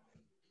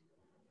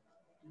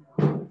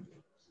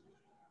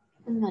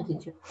 No,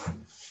 teacher.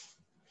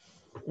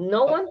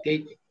 No one?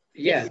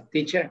 Yeah,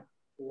 teacher.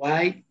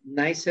 Why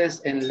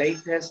nicest and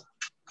latest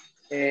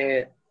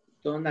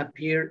don't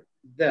appear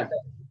there?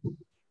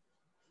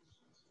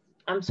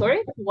 I'm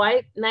sorry?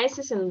 Why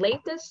nicest and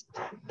latest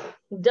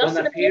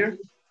Doesn't appear?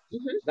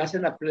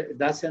 Doesn't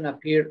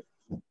appear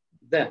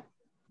there.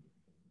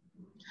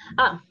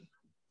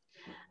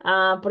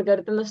 Porque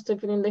ahorita no estoy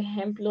poniendo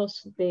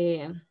ejemplos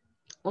de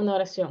una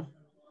oración.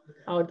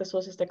 Ahorita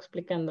solo se está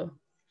explicando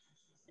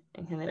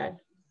en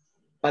general.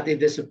 But in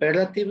the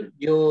superlative,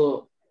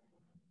 you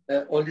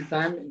all the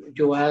time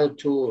you add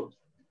to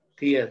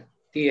THE,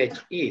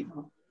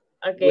 no?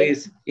 Okay.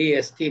 With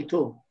EST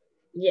too.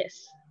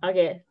 Yes.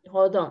 Okay,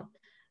 hold on.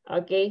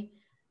 Okay,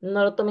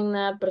 no lo tomen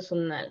nada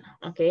personal.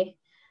 Okay.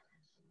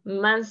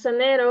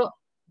 Manzanero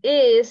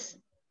is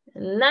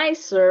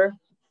nicer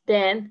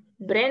than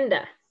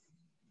Brenda.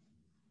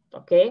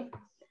 Ok.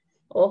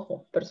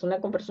 Ojo, persona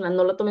con persona.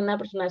 No lo tomen nada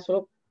personal.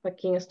 Solo para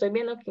quien estoy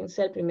viendo, quien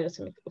sea el primero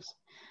se me cruza.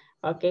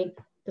 Ok.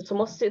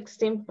 Somos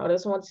 16. Ahora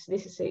somos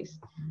 16.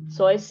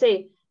 So I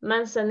say,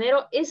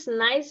 Manzanero is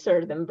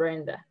nicer than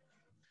Brenda.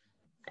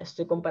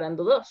 Estoy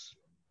comparando dos.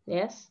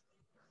 Yes.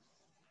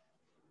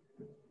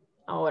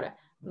 Ahora,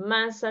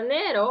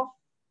 Manzanero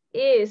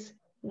is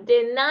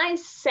the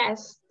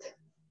nicest.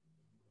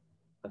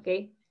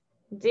 Okay.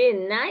 The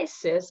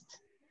nicest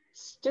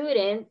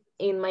student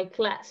in my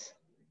class.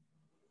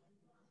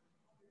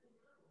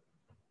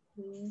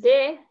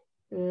 The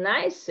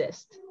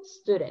nicest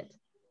student.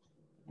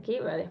 Aquí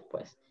va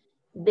después.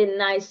 The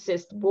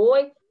nicest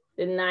boy,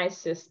 the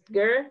nicest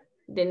girl,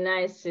 the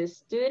nicest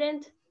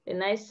student, the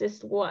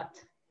nicest what?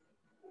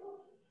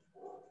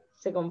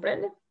 ¿Se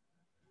comprende?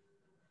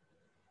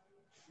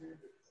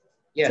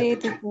 Yeah,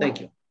 thank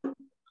you.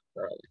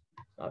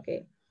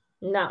 Okay.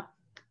 Now,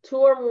 2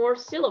 or more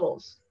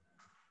syllables.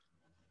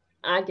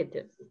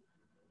 Adjective.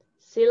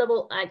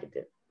 Syllable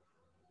adjective.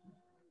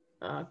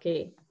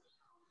 Okay.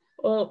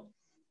 Oh,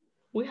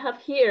 we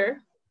have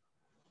here,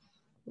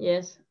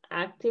 yes,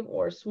 active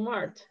or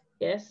smart.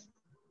 Yes,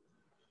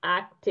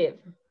 active.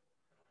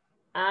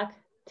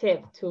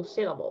 Active, 2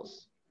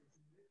 syllables.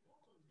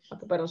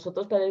 Okay, para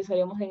nosotros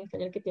pensaríamos en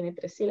español que tiene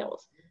 3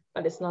 sílabos,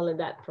 but it's not like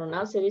that.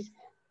 Pronounce it is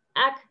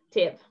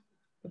active.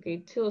 Okay,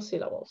 2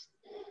 syllables.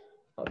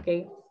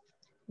 Okay,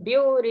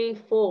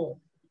 beautiful.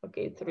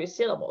 Okay, 3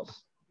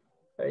 syllables.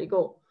 There you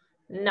go.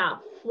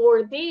 Now,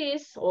 for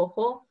this,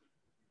 ojo,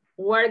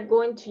 we're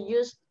going to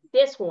use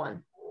this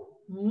one,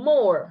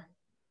 more.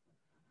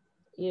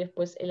 Y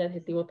después el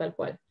adjetivo tal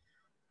cual.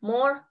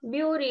 More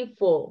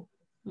beautiful,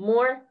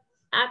 more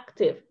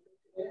active.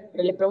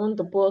 Pero le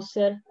pregunto, ¿puedo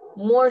ser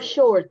more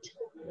short?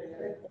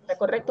 ¿Está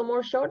correcto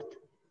more short?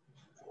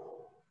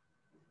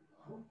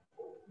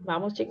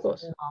 Vamos,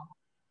 chicos.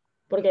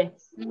 ¿Por qué?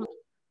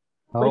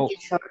 Porque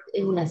short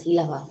es una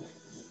sílaba.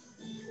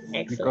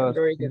 Excellent,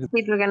 very good.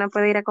 Sí, porque no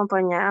puede ir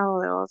acompañado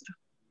de otro,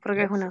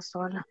 porque es una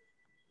sola.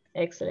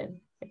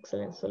 Excellent,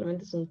 excellent.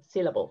 Solamente es un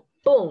syllable.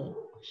 Boom,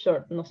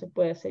 short, no se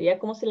puede hacer. ¿Ya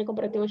cómo sería el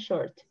comparativo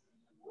short?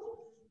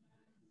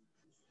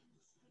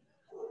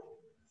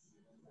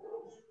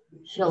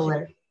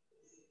 Shoulder.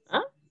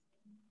 ¿Ah?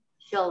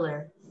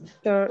 Shoulder.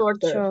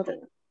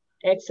 Shorter.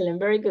 Excellent,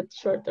 very good.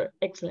 Shorter.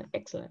 Excellent,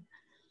 excellent.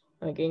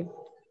 Okay.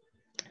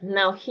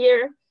 Now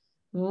here,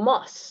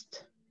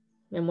 must.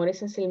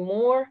 Memorícense el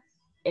more,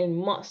 el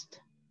must.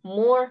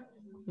 More,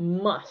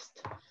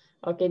 must.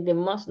 Okay, the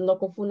must, no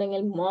confunden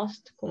el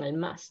must con el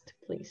must,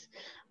 please.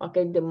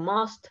 Okay, the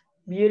most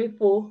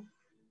beautiful,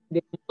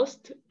 the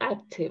most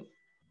active.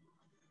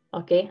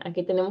 Okay,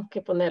 aquí tenemos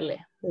que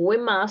ponerle, we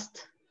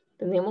must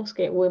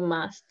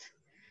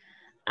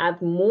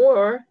add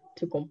more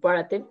to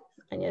comparative,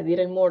 añadir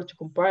el more to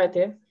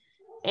comparative,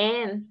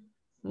 and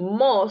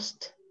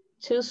most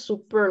to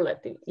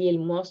superlative, y el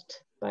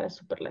most para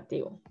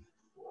superlativo.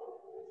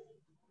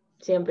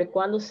 Siempre y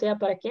cuando sea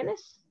para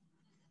quiénes?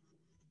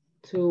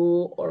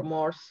 2 or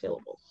more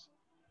syllables.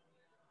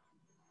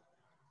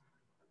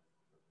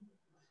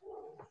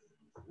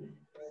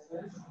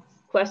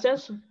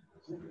 Questions?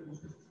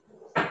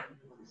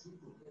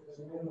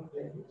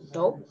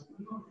 No?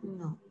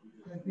 No.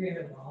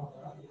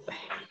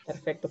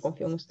 Perfecto,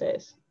 confío en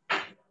ustedes.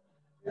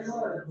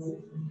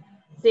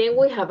 Then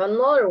we have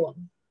another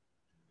one.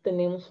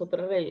 Tenemos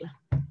otra regla.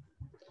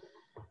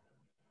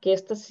 Que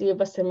esta sí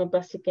va a ser más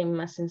básica y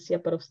más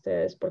sencilla para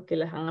ustedes porque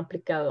las han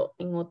aplicado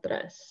en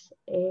otras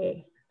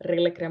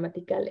reglas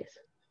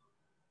gramaticales.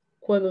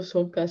 Cuando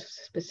son casos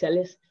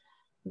especiales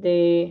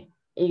de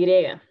Y,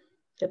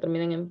 que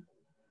terminan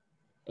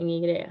en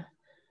Y.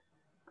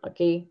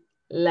 Ok,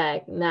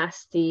 like,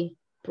 nasty,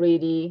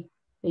 pretty,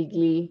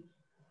 ugly.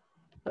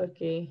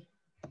 Ok.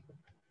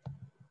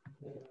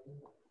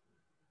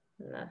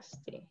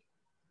 Nasty.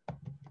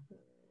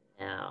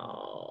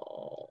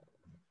 Now.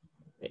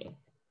 Okay.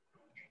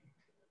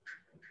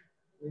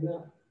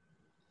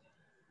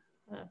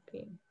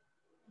 Happy.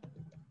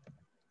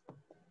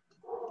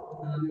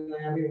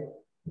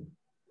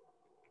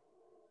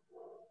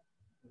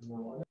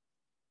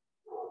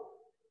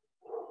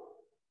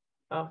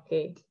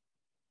 Okay.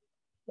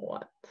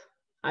 What?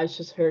 I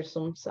just heard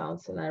some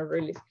sounds and I'm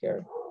really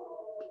scared.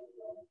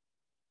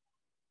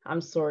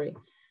 I'm sorry.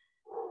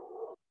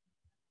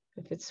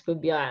 If it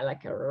could be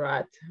like a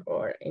rat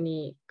or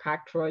any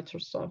cockroach or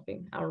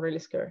something, I'm really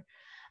scared.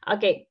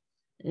 Okay,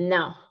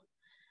 now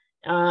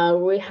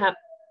we have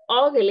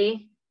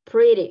ugly,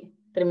 pretty,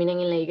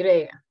 terminan en la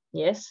Y,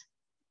 yes?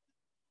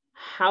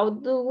 How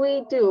do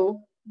we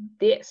do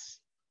this?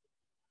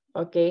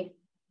 Okay,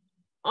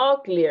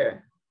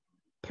 uglier,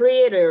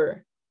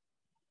 prettier,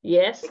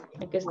 yes,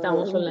 aquí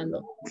estamos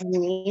hablando.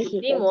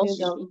 Decimos,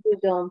 you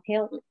don't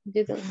help,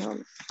 you don't help,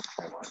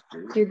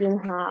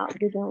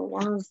 you don't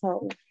want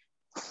so.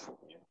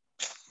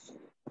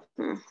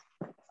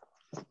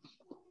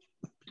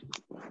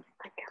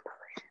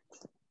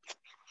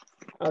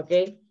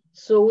 Okay,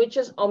 so we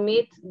just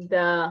omit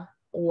the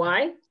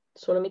Y,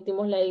 solo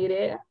omitimos la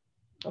Y,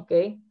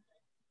 okay.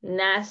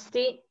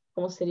 Nasty,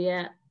 ¿cómo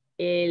sería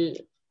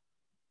el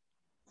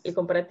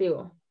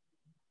comparativo?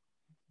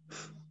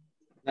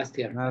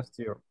 Nastier.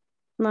 Nastier.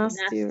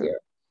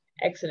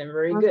 Excellent,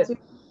 very good.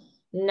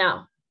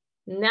 Now,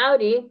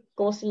 naughty,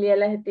 ¿cómo sería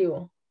el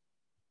adjetivo?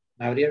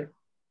 Naughtier.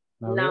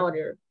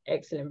 Naughtier.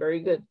 Excellent,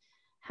 very good.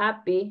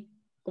 Happy,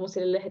 ¿cómo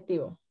sería el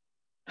adjetivo?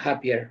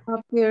 Happier.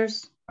 There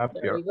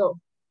we go.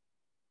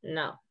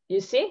 Now,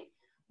 you see,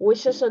 we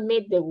just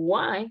omit the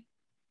Y,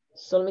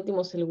 solo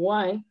omitimos el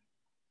Y,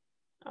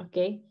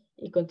 ok,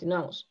 y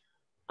continuamos.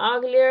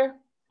 Uglier,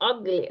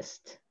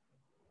 ugliest,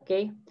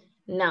 ok.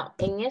 Now,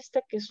 en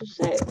esta, ¿qué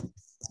sucede?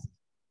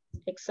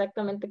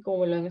 Exactamente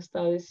como lo han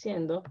estado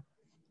diciendo,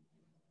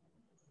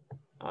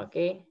 ok,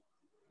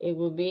 it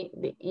will be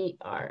the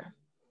ER.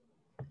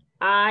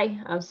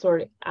 I'm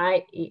sorry,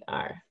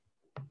 IER.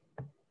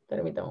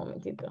 Permítame un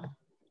momentito.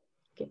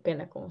 Qué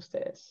pena con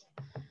ustedes.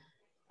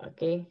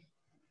 Ok,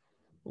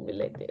 we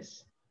like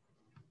this.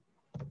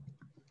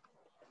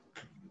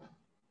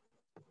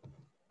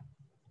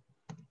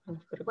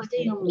 What do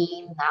you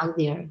mean out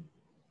there?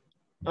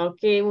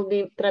 Ok, will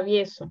be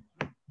travieso,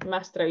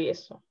 más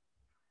travieso.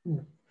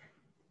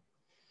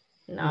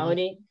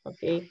 Naughty,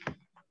 ok.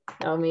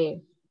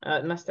 Naughty,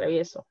 más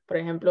travieso. Por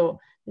ejemplo,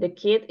 the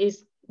kid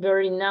is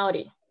very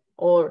naughty.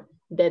 Or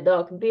the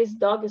dog, this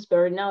dog is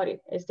very naughty.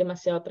 Es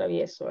demasiado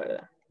travieso,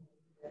 ¿verdad?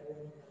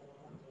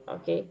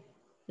 Ok.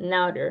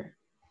 Naughtier.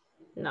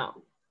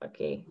 No.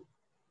 Ok.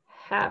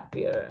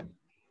 Happier.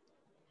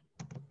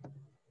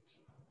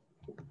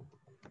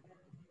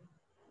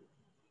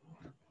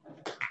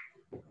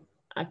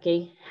 Ok.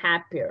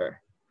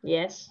 Happier.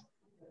 Yes.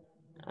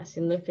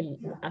 Haciendo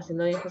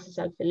énfasis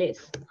al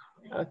feliz.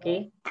 Ok.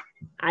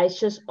 I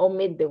just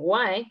omit the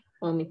Y,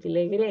 omití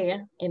la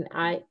Y,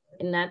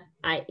 and not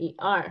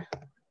IER.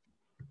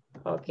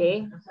 Ok.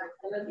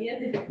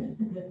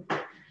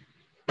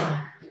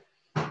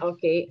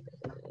 Ok.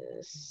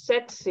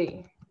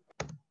 Sexy.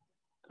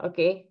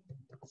 Ok.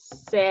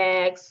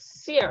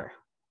 Sexier.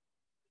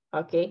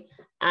 Ok.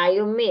 I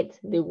omit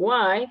the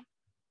Y,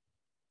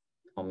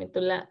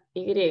 omito la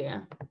Y.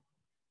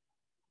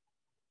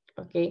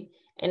 Ok.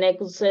 And I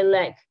could say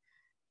like,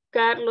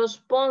 Carlos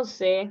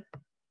Ponce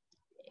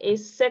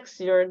is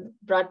sexier than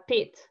Brad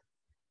Pitt.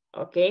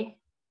 Ok.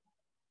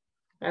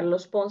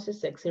 Carlos Ponce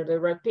is sexier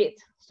than Brad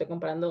Pitt. Estoy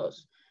comparando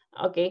dos.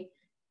 Ok.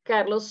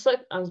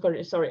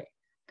 I'm sorry.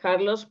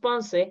 Carlos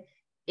Ponce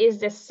is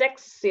the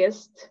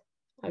sexiest,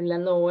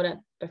 hablando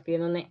ahora,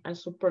 refiriéndome al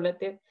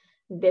superlative,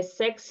 the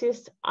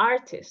sexiest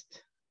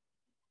artist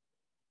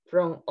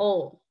from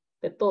all,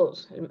 de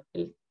todos,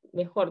 el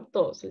mejor de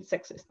todos, el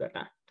sexiest,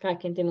 ¿verdad? Cada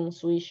quien tiene un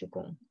su issue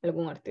con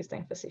algún artista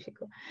en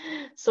específico.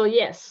 So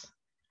yes,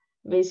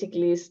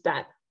 basically it's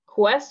that.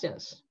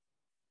 Questions?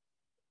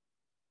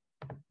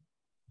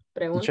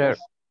 ¿Preguntas?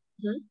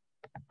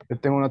 Yo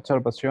tengo una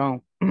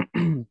observación.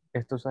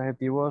 Estos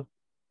adjetivos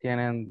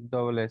tienen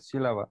doble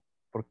sílaba.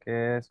 ¿Por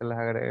qué se les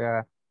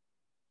agrega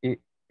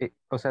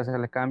o sea, se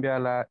le cambia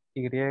la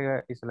Y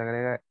y se le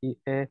agrega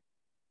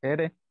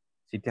IER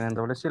si tienen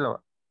doble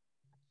sílaba.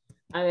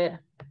 A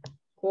ver,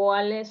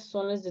 ¿cuáles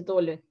son los de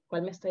doble?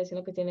 ¿Cuál me está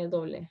diciendo que tiene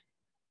doble?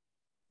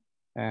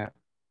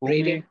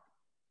 Ugly,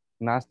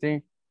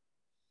 nasty,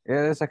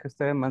 es esa que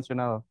usted ha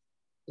mencionado.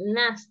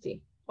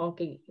 Nasty.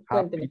 Ok, Happy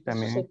cuénteme.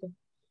 también.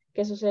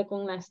 ¿Qué sucede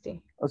con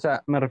nasty? O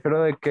sea, me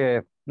refiero de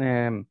que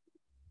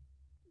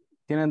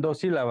tienen dos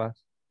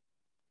sílabas.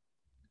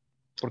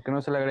 ¿Por qué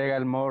no se le agrega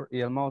el more y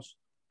el most?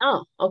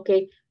 Ah, ok,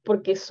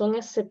 porque son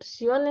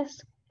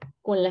excepciones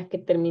con las que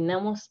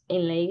terminamos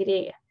en la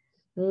Y.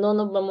 No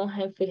nos vamos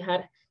a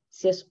fijar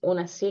si es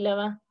una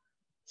sílaba,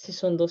 si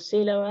son dos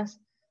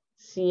sílabas,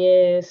 si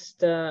es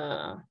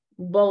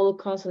vowel,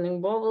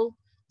 consonant, vowel,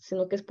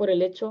 sino que es por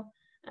el hecho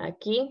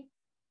aquí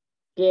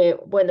que,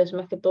 bueno, es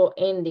más que todo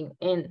ending,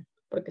 en,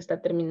 porque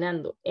está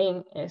terminando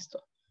en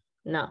esto.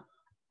 Now,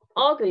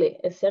 ugly,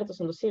 es cierto,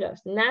 son dos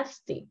sílabas.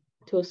 Nasty,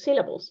 two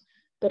syllables,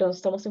 pero nos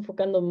estamos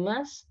enfocando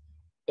más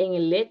en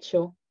el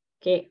hecho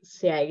que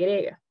se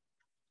agrega.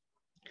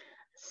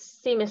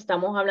 Si me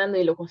estamos hablando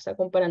y lo está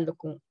comparando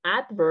con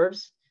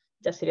adverbs,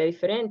 ya sería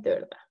diferente,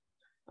 ¿verdad?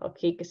 Ok,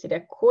 que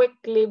sería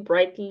quickly,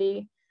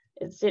 brightly,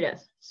 etc.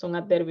 Son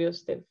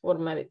adverbios de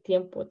forma de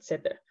tiempo,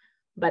 etc.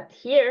 But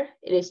here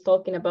it is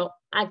talking about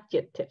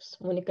adjectives,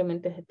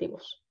 únicamente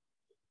adjetivos,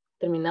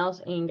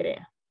 terminados en Y.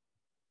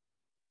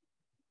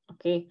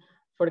 Ok,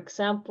 for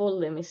example,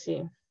 let me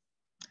see.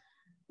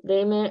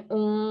 Deme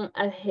un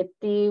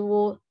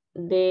adjetivo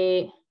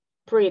de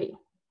pretty,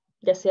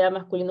 ya sea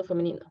masculino o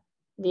femenino.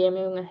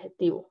 Dime un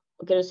adjetivo,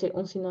 o quiero decir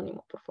un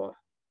sinónimo, por favor.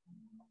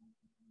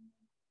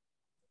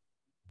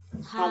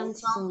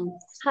 Handsome.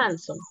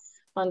 Handsome.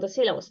 ¿Cuántas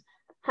sílabas?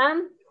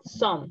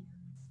 Handsome.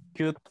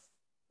 Cute.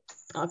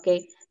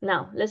 Okay,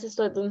 now let's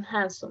start doing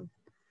handsome.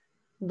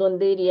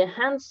 ¿Dónde iría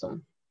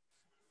handsome?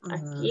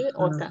 ¿Aquí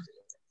o acá?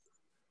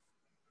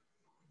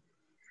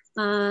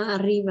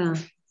 Arriba,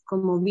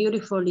 como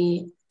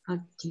beautifully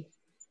active.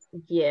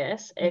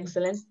 Yes,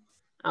 excellent.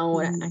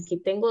 Ahora, aquí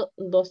tengo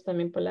dos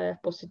también palabras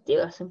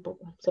positivas, un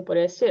poco, se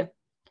podría decir.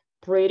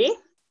 Pretty,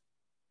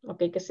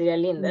 ok, que sería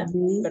linda,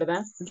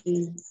 ¿verdad?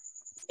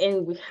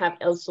 And we have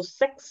also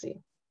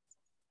sexy,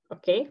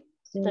 ok,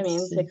 también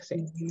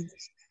sexy.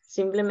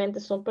 Simplemente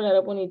son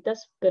palabras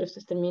bonitas, pero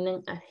se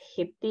terminan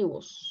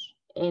adjetivos,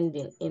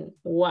 ending in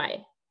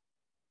Y.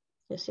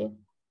 You see?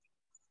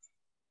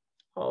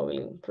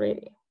 Ugly,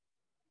 pretty.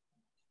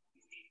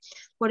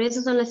 Por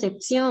eso son la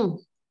excepción.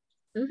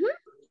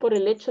 Por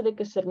el hecho de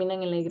que se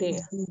terminan en la Y.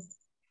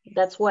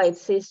 That's why it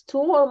says two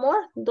or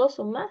more, dos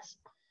o más.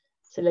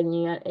 Se le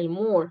añade el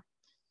more.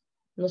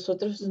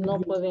 Nosotros no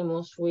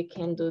podemos, we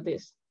can do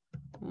this.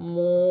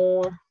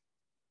 More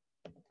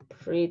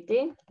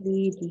pretty.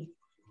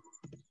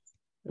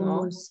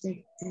 No.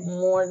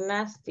 More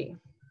nasty.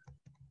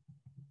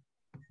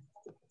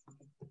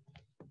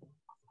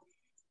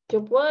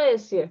 Yo puedo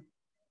decir,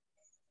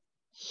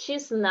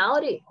 she's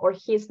naughty or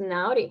he's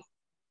naughty.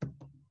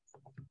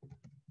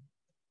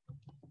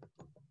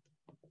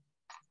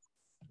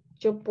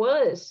 Yo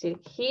puedo decir,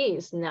 he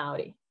is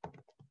naughty.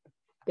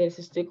 Pero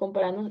si estoy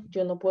comparando,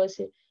 yo no puedo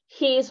decir,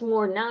 he is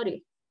more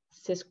naughty.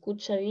 Se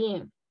escucha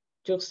bien.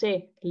 Yo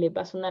sé, le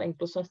va a sonar,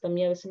 incluso hasta a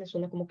mí a veces me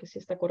suena como que sí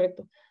está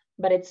correcto.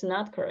 But it's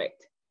not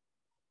correct.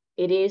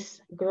 It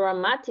is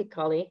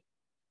grammatically,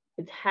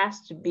 it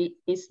has to be,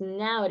 is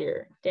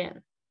naughtier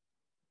than.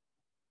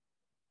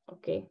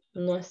 Ok,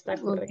 no está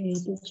correcto.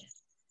 Okay.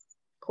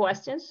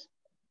 Questions?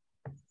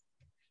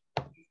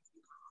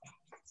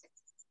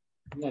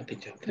 No,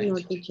 teacher. No,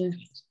 teacher.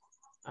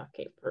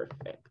 Okay,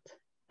 perfect.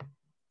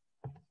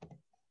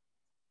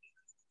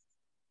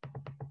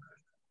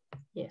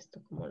 Y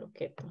esto como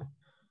loqueto.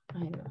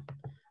 Ay, no.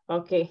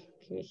 Ok,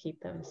 qué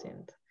viejita me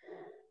siento.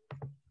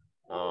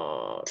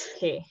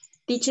 Ok.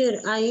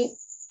 Teacher, hay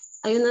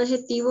un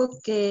adjetivo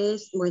que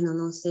es, bueno,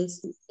 no sé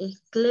si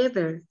es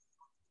clever,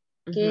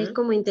 que es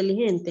como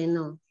inteligente,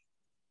 ¿no?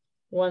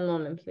 One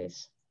moment,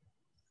 please.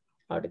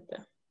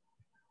 Ahorita.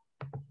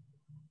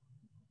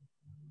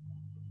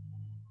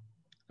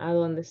 ¿A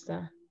dónde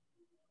está?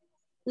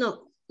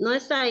 No, no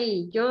está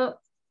ahí. Yo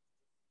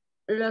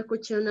lo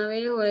escuché una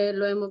vez o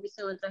lo hemos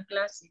visto en otras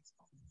clases.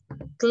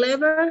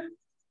 Clever,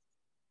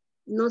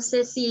 no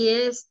sé si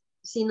es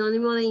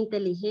sinónimo de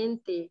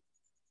inteligente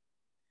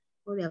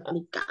o de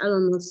aplicado,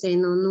 no sé,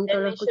 no, nunca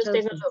lo he escuchado.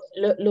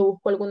 ¿Lo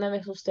buscó alguna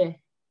vez usted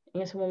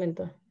en ese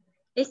momento?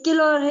 Es que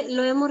lo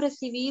hemos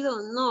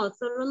recibido, no,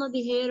 solo nos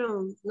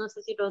dijeron, no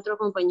sé si los otros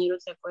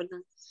compañeros se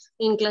acuerdan,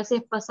 en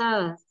clases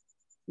pasadas.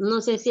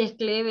 No sé si es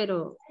clever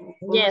o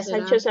cómo Yes,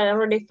 será. I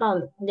already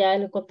found. Ya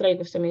lo encontré,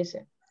 que usted me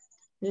dice.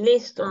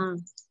 Listo.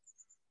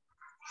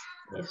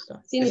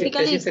 Listo.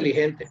 Significa es listo.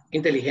 inteligente.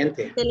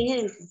 Inteligente.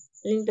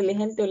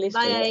 Inteligente o listo.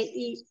 Vaya,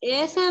 y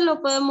ese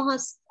lo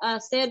podemos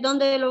hacer,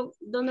 ¿dónde lo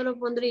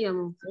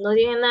pondríamos? No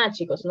digan nada,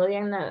 chicos, no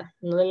digan nada.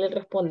 No le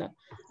respondan.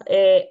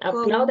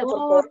 Aplauda, por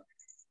favor.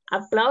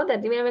 Aplauda,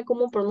 dígame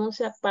cómo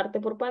pronuncia parte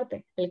por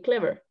parte. El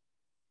clever.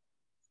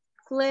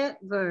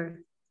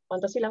 Clever.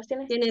 ¿Cuántas sílabas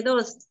tiene? Tiene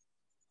dos.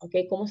 Ok,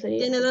 ¿cómo sería?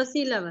 Tiene 2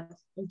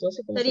 sílabas.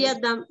 Entonces, ¿cómo Sería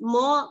sería? the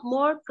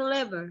more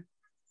clever.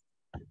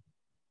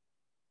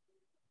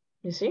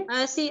 ¿Y sí?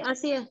 Así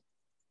es.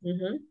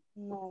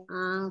 No.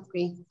 Ah, ok.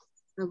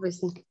 Ah, pues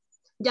sí.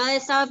 Ya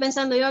estaba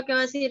pensando yo que iba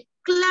a decir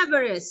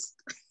cleverest.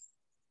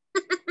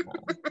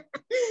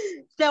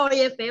 Se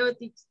oye feo,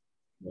 teacher.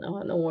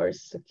 No, no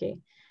worries.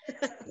 Okay.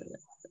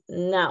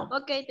 Now.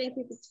 Okay, thank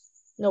you.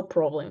 No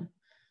problem.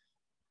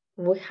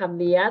 We have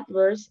the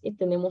adverbs y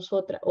tenemos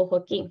otra. Ojo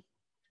aquí.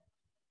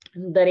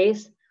 That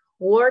is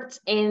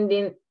words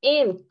ending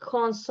in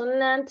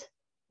consonant,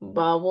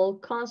 vowel,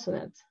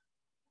 consonant.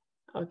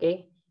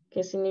 Okay.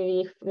 ¿Qué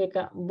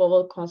significa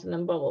vowel,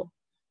 consonant, vowel?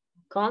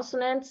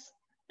 Consonants,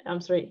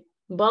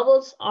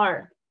 vowels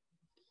are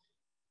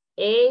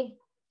A,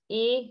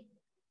 E,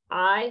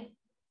 I,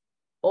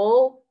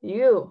 O,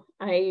 U,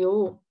 I,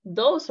 U.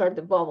 Those are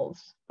the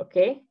vowels,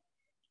 okay?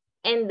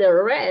 And the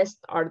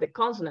rest are the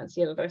consonants.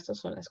 Y el resto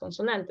son las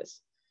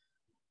consonantes.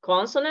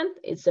 Consonant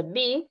is a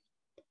B,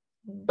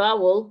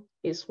 vowel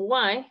is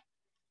Y,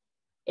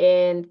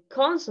 and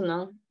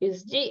consonant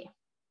is G.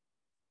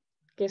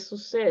 ¿Qué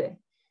sucede?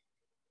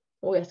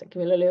 Uy, hasta que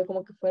me lo leo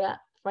como que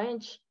fuera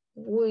French.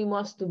 We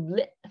must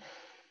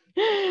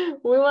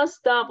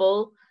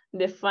double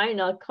the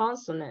final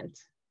consonant.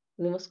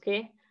 Tenemos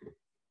que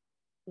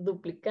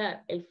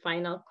duplicar el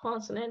final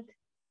consonant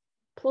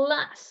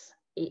plus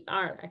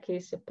ER. Aquí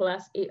dice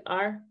plus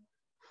ER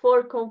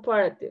for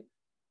comparative.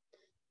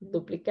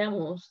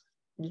 Duplicamos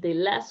the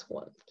last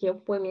one.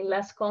 ¿Quién fue mi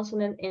last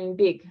consonant en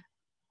big?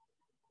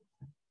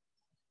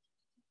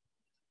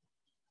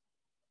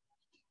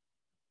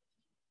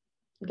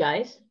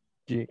 Guys?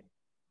 G.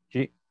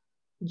 G.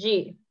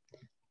 G.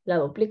 La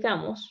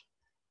duplicamos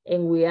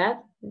and we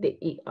add the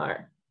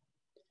ER.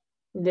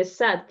 The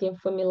SAT, ¿quién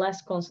fue mi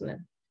last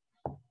consonant?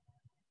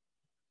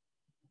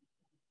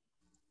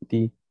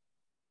 D.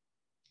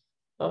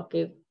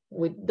 Okay,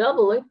 we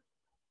double it,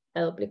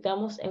 la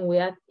duplicamos and we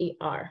add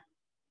ER.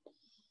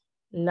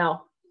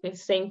 Now, the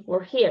same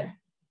for here.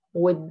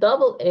 We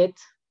double it,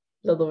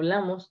 lo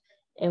doblamos,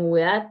 and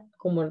we add,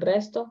 como el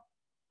resto,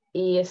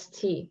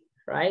 EST,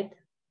 right?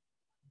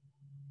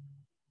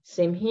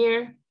 Same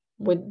here,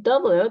 we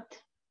double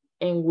it,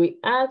 and we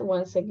add,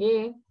 once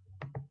again,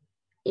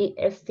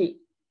 EST.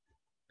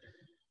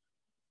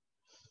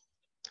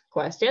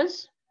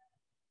 Questions?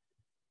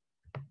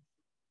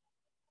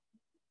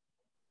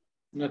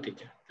 No,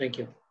 teacher. Thank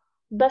you.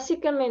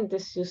 Básicamente,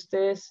 si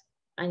ustedes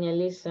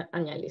analyze,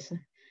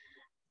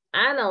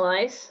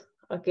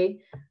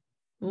 okay,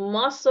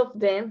 most of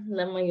them,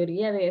 la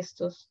mayoría de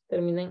estos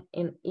terminan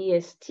en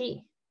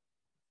EST,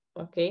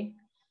 ok.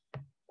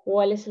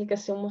 ¿Cuál es el que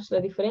hacemos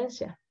la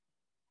diferencia?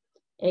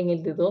 En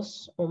el de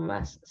 2 o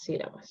más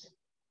sílabas.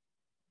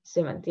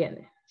 Se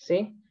mantiene,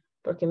 ¿sí?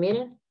 Porque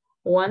miren,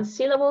 one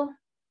syllable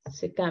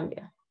se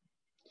cambia.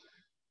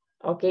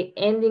 Ok,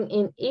 ending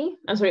in E,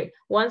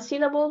 one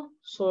syllable,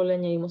 solo le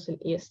añadimos el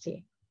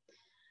EST.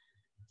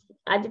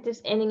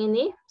 Adjectives ending in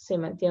E, se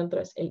mantiene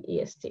otra vez el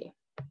EST.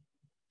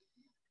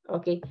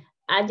 Ok,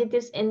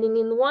 adjectives ending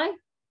in Y,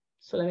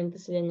 solamente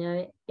se le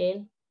añade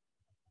el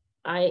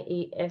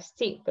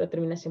IEST, pero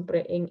termina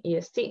siempre en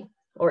EST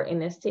o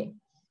en ST.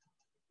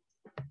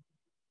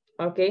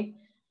 Ok,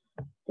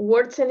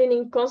 words ending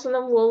in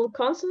consonant, vowel,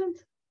 consonant,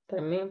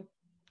 también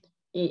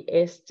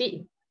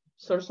EST.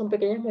 Solo son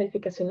pequeñas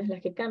modificaciones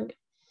las que cambian.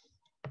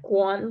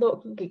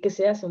 ¿Cuándo? ¿Qué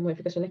se hacen?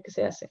 Modificaciones que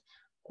se hacen.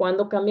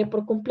 ¿Cuándo cambia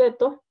por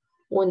completo?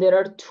 When there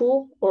are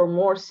 2 or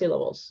more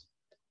syllables.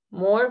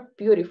 More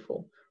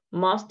beautiful.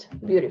 Most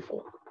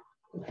beautiful.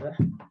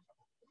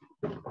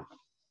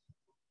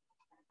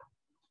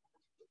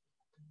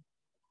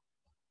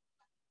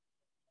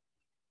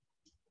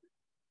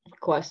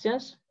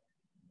 Questions?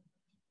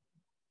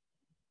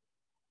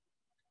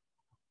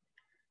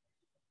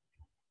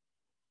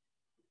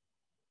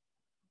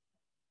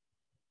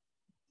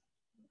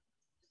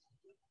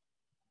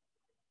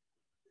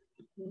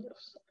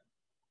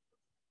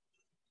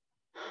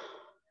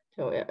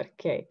 Yo voy a ver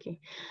qué hay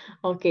aquí.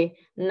 Ok,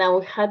 now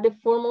we have the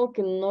formal,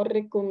 que no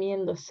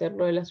recomiendo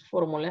hacerlo de las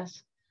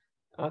fórmulas.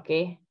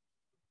 Ok,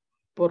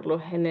 por lo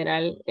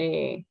general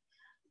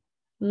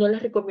no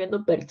las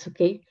recomiendo, pero it's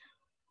ok.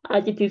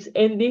 Adjectives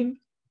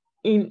ending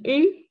in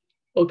E.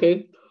 Ok,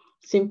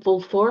 simple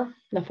form,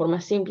 la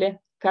forma simple.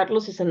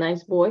 Carlos is a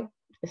nice boy.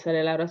 Esa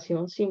era la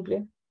oración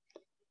simple.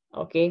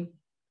 Ok.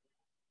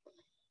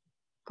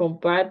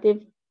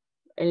 Comparative,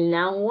 el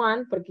noun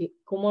one, porque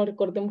como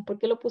recordemos, ¿por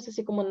qué lo puse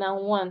así como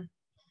noun one?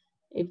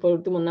 Y por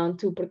último noun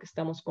two, porque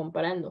estamos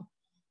comparando.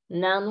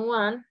 Noun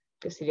one,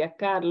 que sería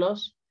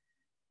Carlos,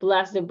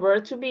 plus the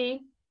verb to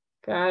be,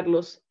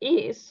 Carlos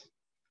is,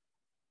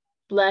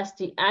 plus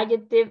the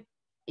adjective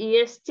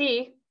est,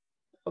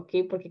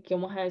 ok, porque aquí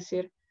vamos a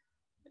decir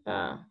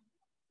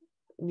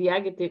the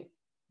adjective,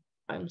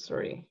 I'm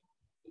sorry,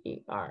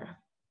 er.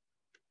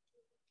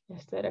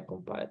 Esta era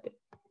comparative.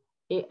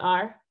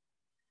 Er,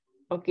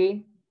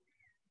 ok,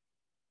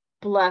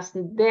 plus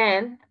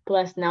then,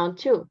 plus noun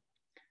two.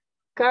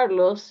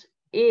 Carlos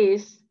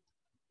is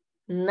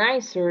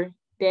nicer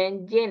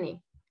than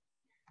Jenny.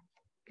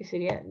 que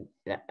sería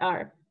la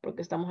are,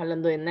 porque estamos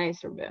hablando de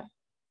nicer, ¿verdad?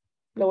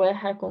 Lo voy a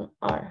dejar con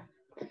are.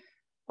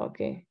 Ok,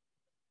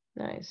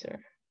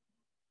 nicer.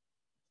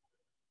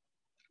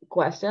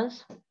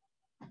 Questions.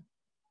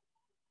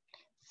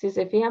 Si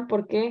se fijan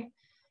por qué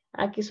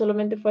aquí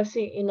solamente fue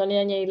así y no le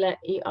añadí la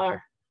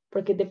ER,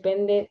 porque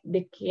depende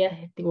de qué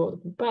adjetivo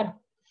ocupar.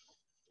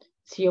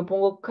 Si yo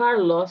pongo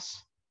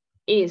Carlos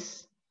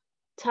is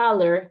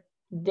taller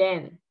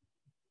than,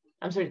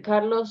 I'm sorry,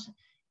 Carlos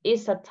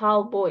is a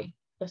tall boy.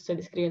 Lo estoy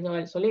describiendo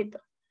él solito.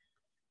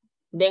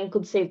 Then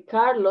could say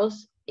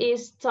Carlos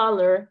is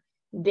taller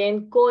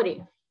than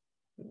Cody,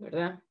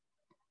 ¿verdad?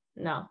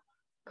 Now,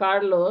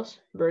 Carlos,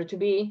 verb to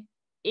be,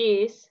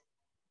 is,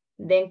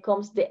 then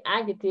comes the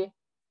adjective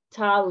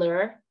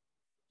taller.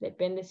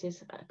 Depende si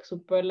es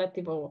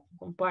superlative o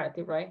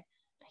comparative, right?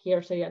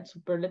 Here sería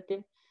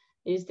superlative.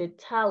 Is the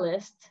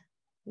tallest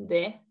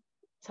in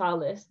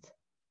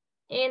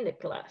the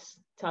class.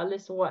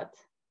 Tallest what?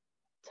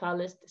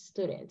 Tallest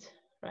student,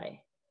 right?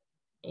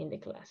 In the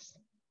class.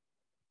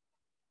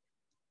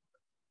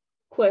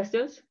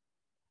 Questions?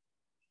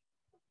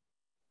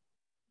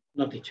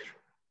 No, teacher.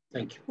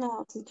 Thank you.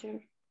 No, teacher.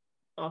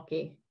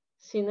 Ok.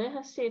 Si no es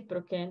así,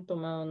 pero que han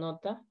tomado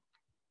nota,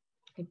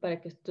 y para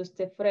que esto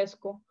esté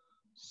fresco,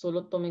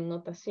 solo tomen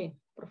nota así,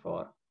 por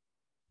favor.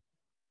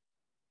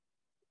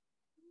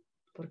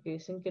 Porque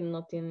dicen que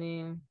no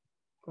tienen,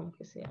 ¿cómo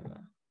que se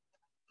llama?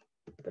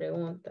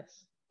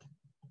 Preguntas.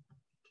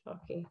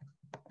 Ok.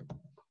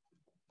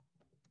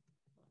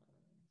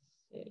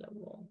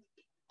 Sílabo.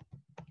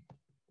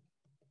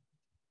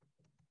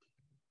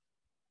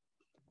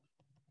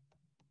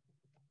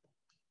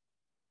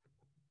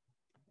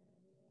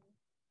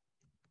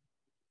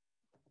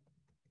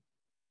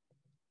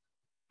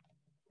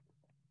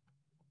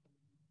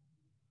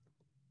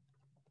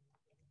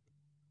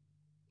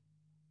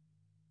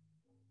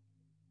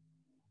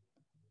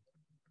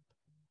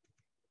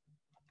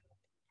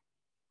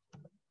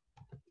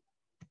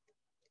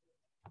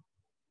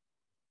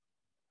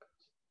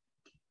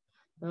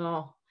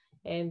 No,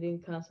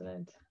 ending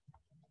consonant.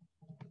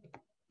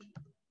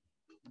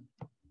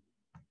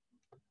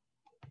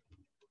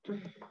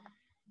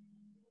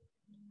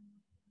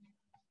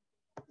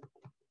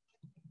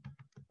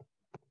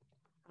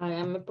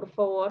 Háganme por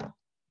favor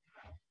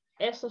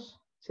esos,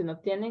 si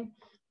no tienen,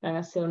 van a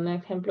hacer un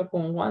ejemplo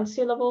con one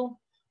syllable,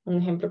 un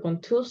ejemplo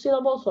con two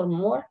syllables or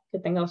more, que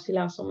tenga dos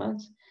sílabas o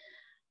más,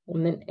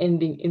 un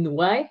ending in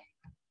Y,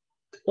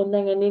 una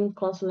ending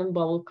consonant,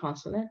 vowel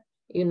consonant,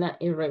 y una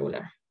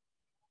irregular.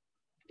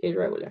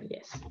 Irregular,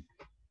 yes.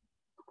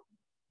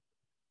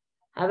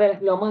 A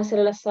ver, lo vamos a hacer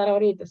al azar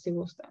ahorita, si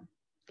gustan.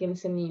 ¿Quién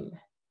se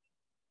anima?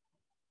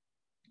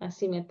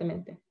 Así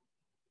inmediatamente.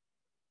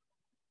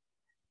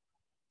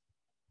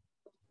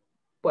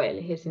 Puede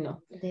elegir si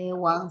no. The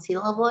one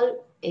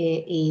syllable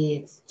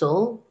is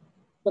tall.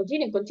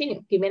 Continue.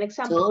 Give me an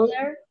example.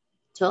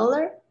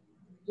 Taller,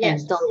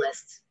 yes. And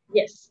tallest.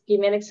 Yes. Give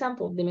me an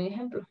example. Dime un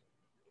ejemplo.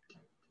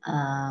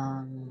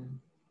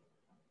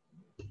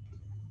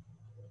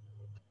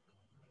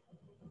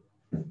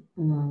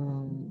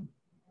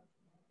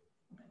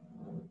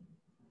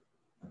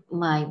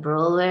 My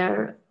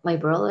brother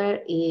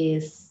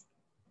is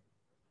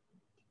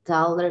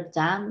taller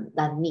than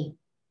me.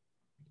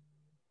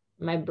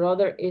 My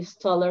brother is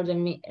taller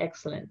than me.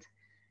 Excellent.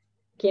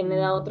 ¿Quién me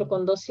da otro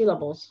con dos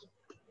sílabos?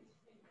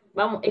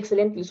 Vamos,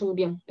 excelente, lo hizo muy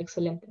bien.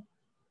 Excelente.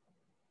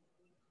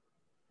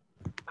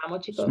 Vamos,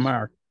 chicos.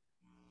 Smart.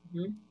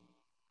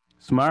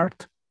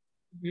 Smart.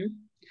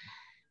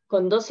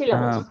 Con dos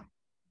sílabos.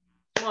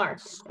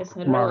 Smart.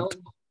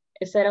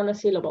 Esa era una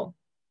sílaba.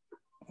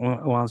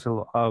 One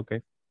syllable. Ok.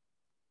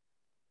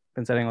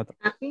 Pensar en otro.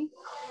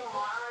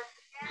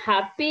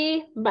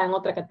 Happy va en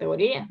otra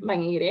categoría, va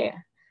en Y.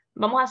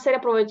 Vamos a hacer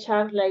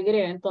aprovechar la Y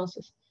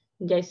entonces.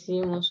 Ya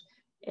hicimos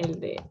el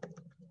de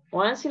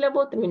one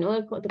syllable,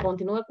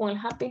 continúe con el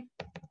happy.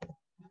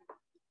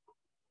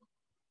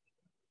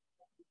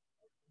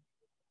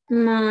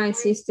 My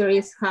sister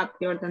is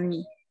happier than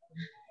me.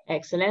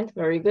 Excellent,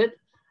 very good.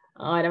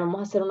 Ahora vamos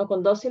a hacer uno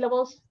con dos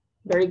sílabos.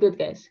 Very good,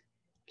 guys.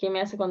 ¿Quién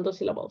me hace con dos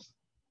sílabos?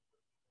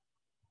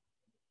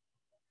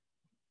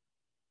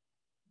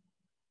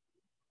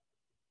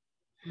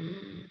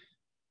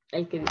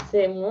 El que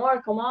dice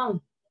more, come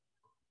on.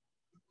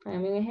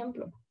 Hágame un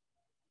ejemplo.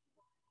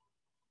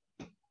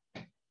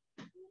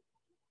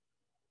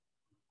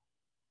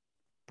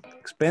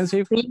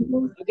 Expensive.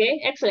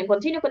 Okay, excellent.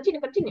 Continue.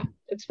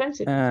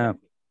 Expensive.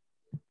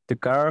 The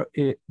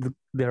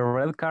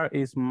red car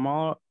is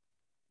more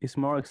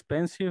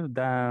expensive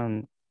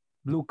than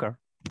blue car.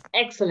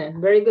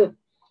 Excellent, very good.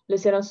 Lo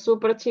hicieron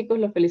súper, chicos,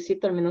 los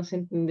felicito, al menos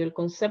entendió el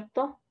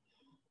concepto.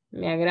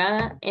 Me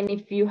agrada. And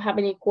if you have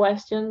any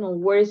question or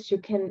words, you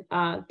can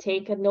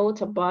take a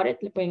note about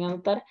it. Le pueden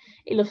anotar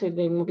y los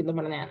seguimos viendo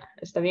mañana.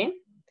 ¿Está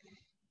bien?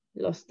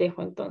 Los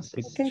dejo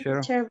entonces. Okay,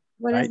 sure.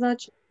 Buenas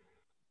noches.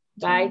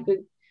 Bye.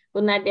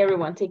 Good night,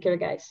 everyone. Take care,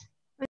 guys.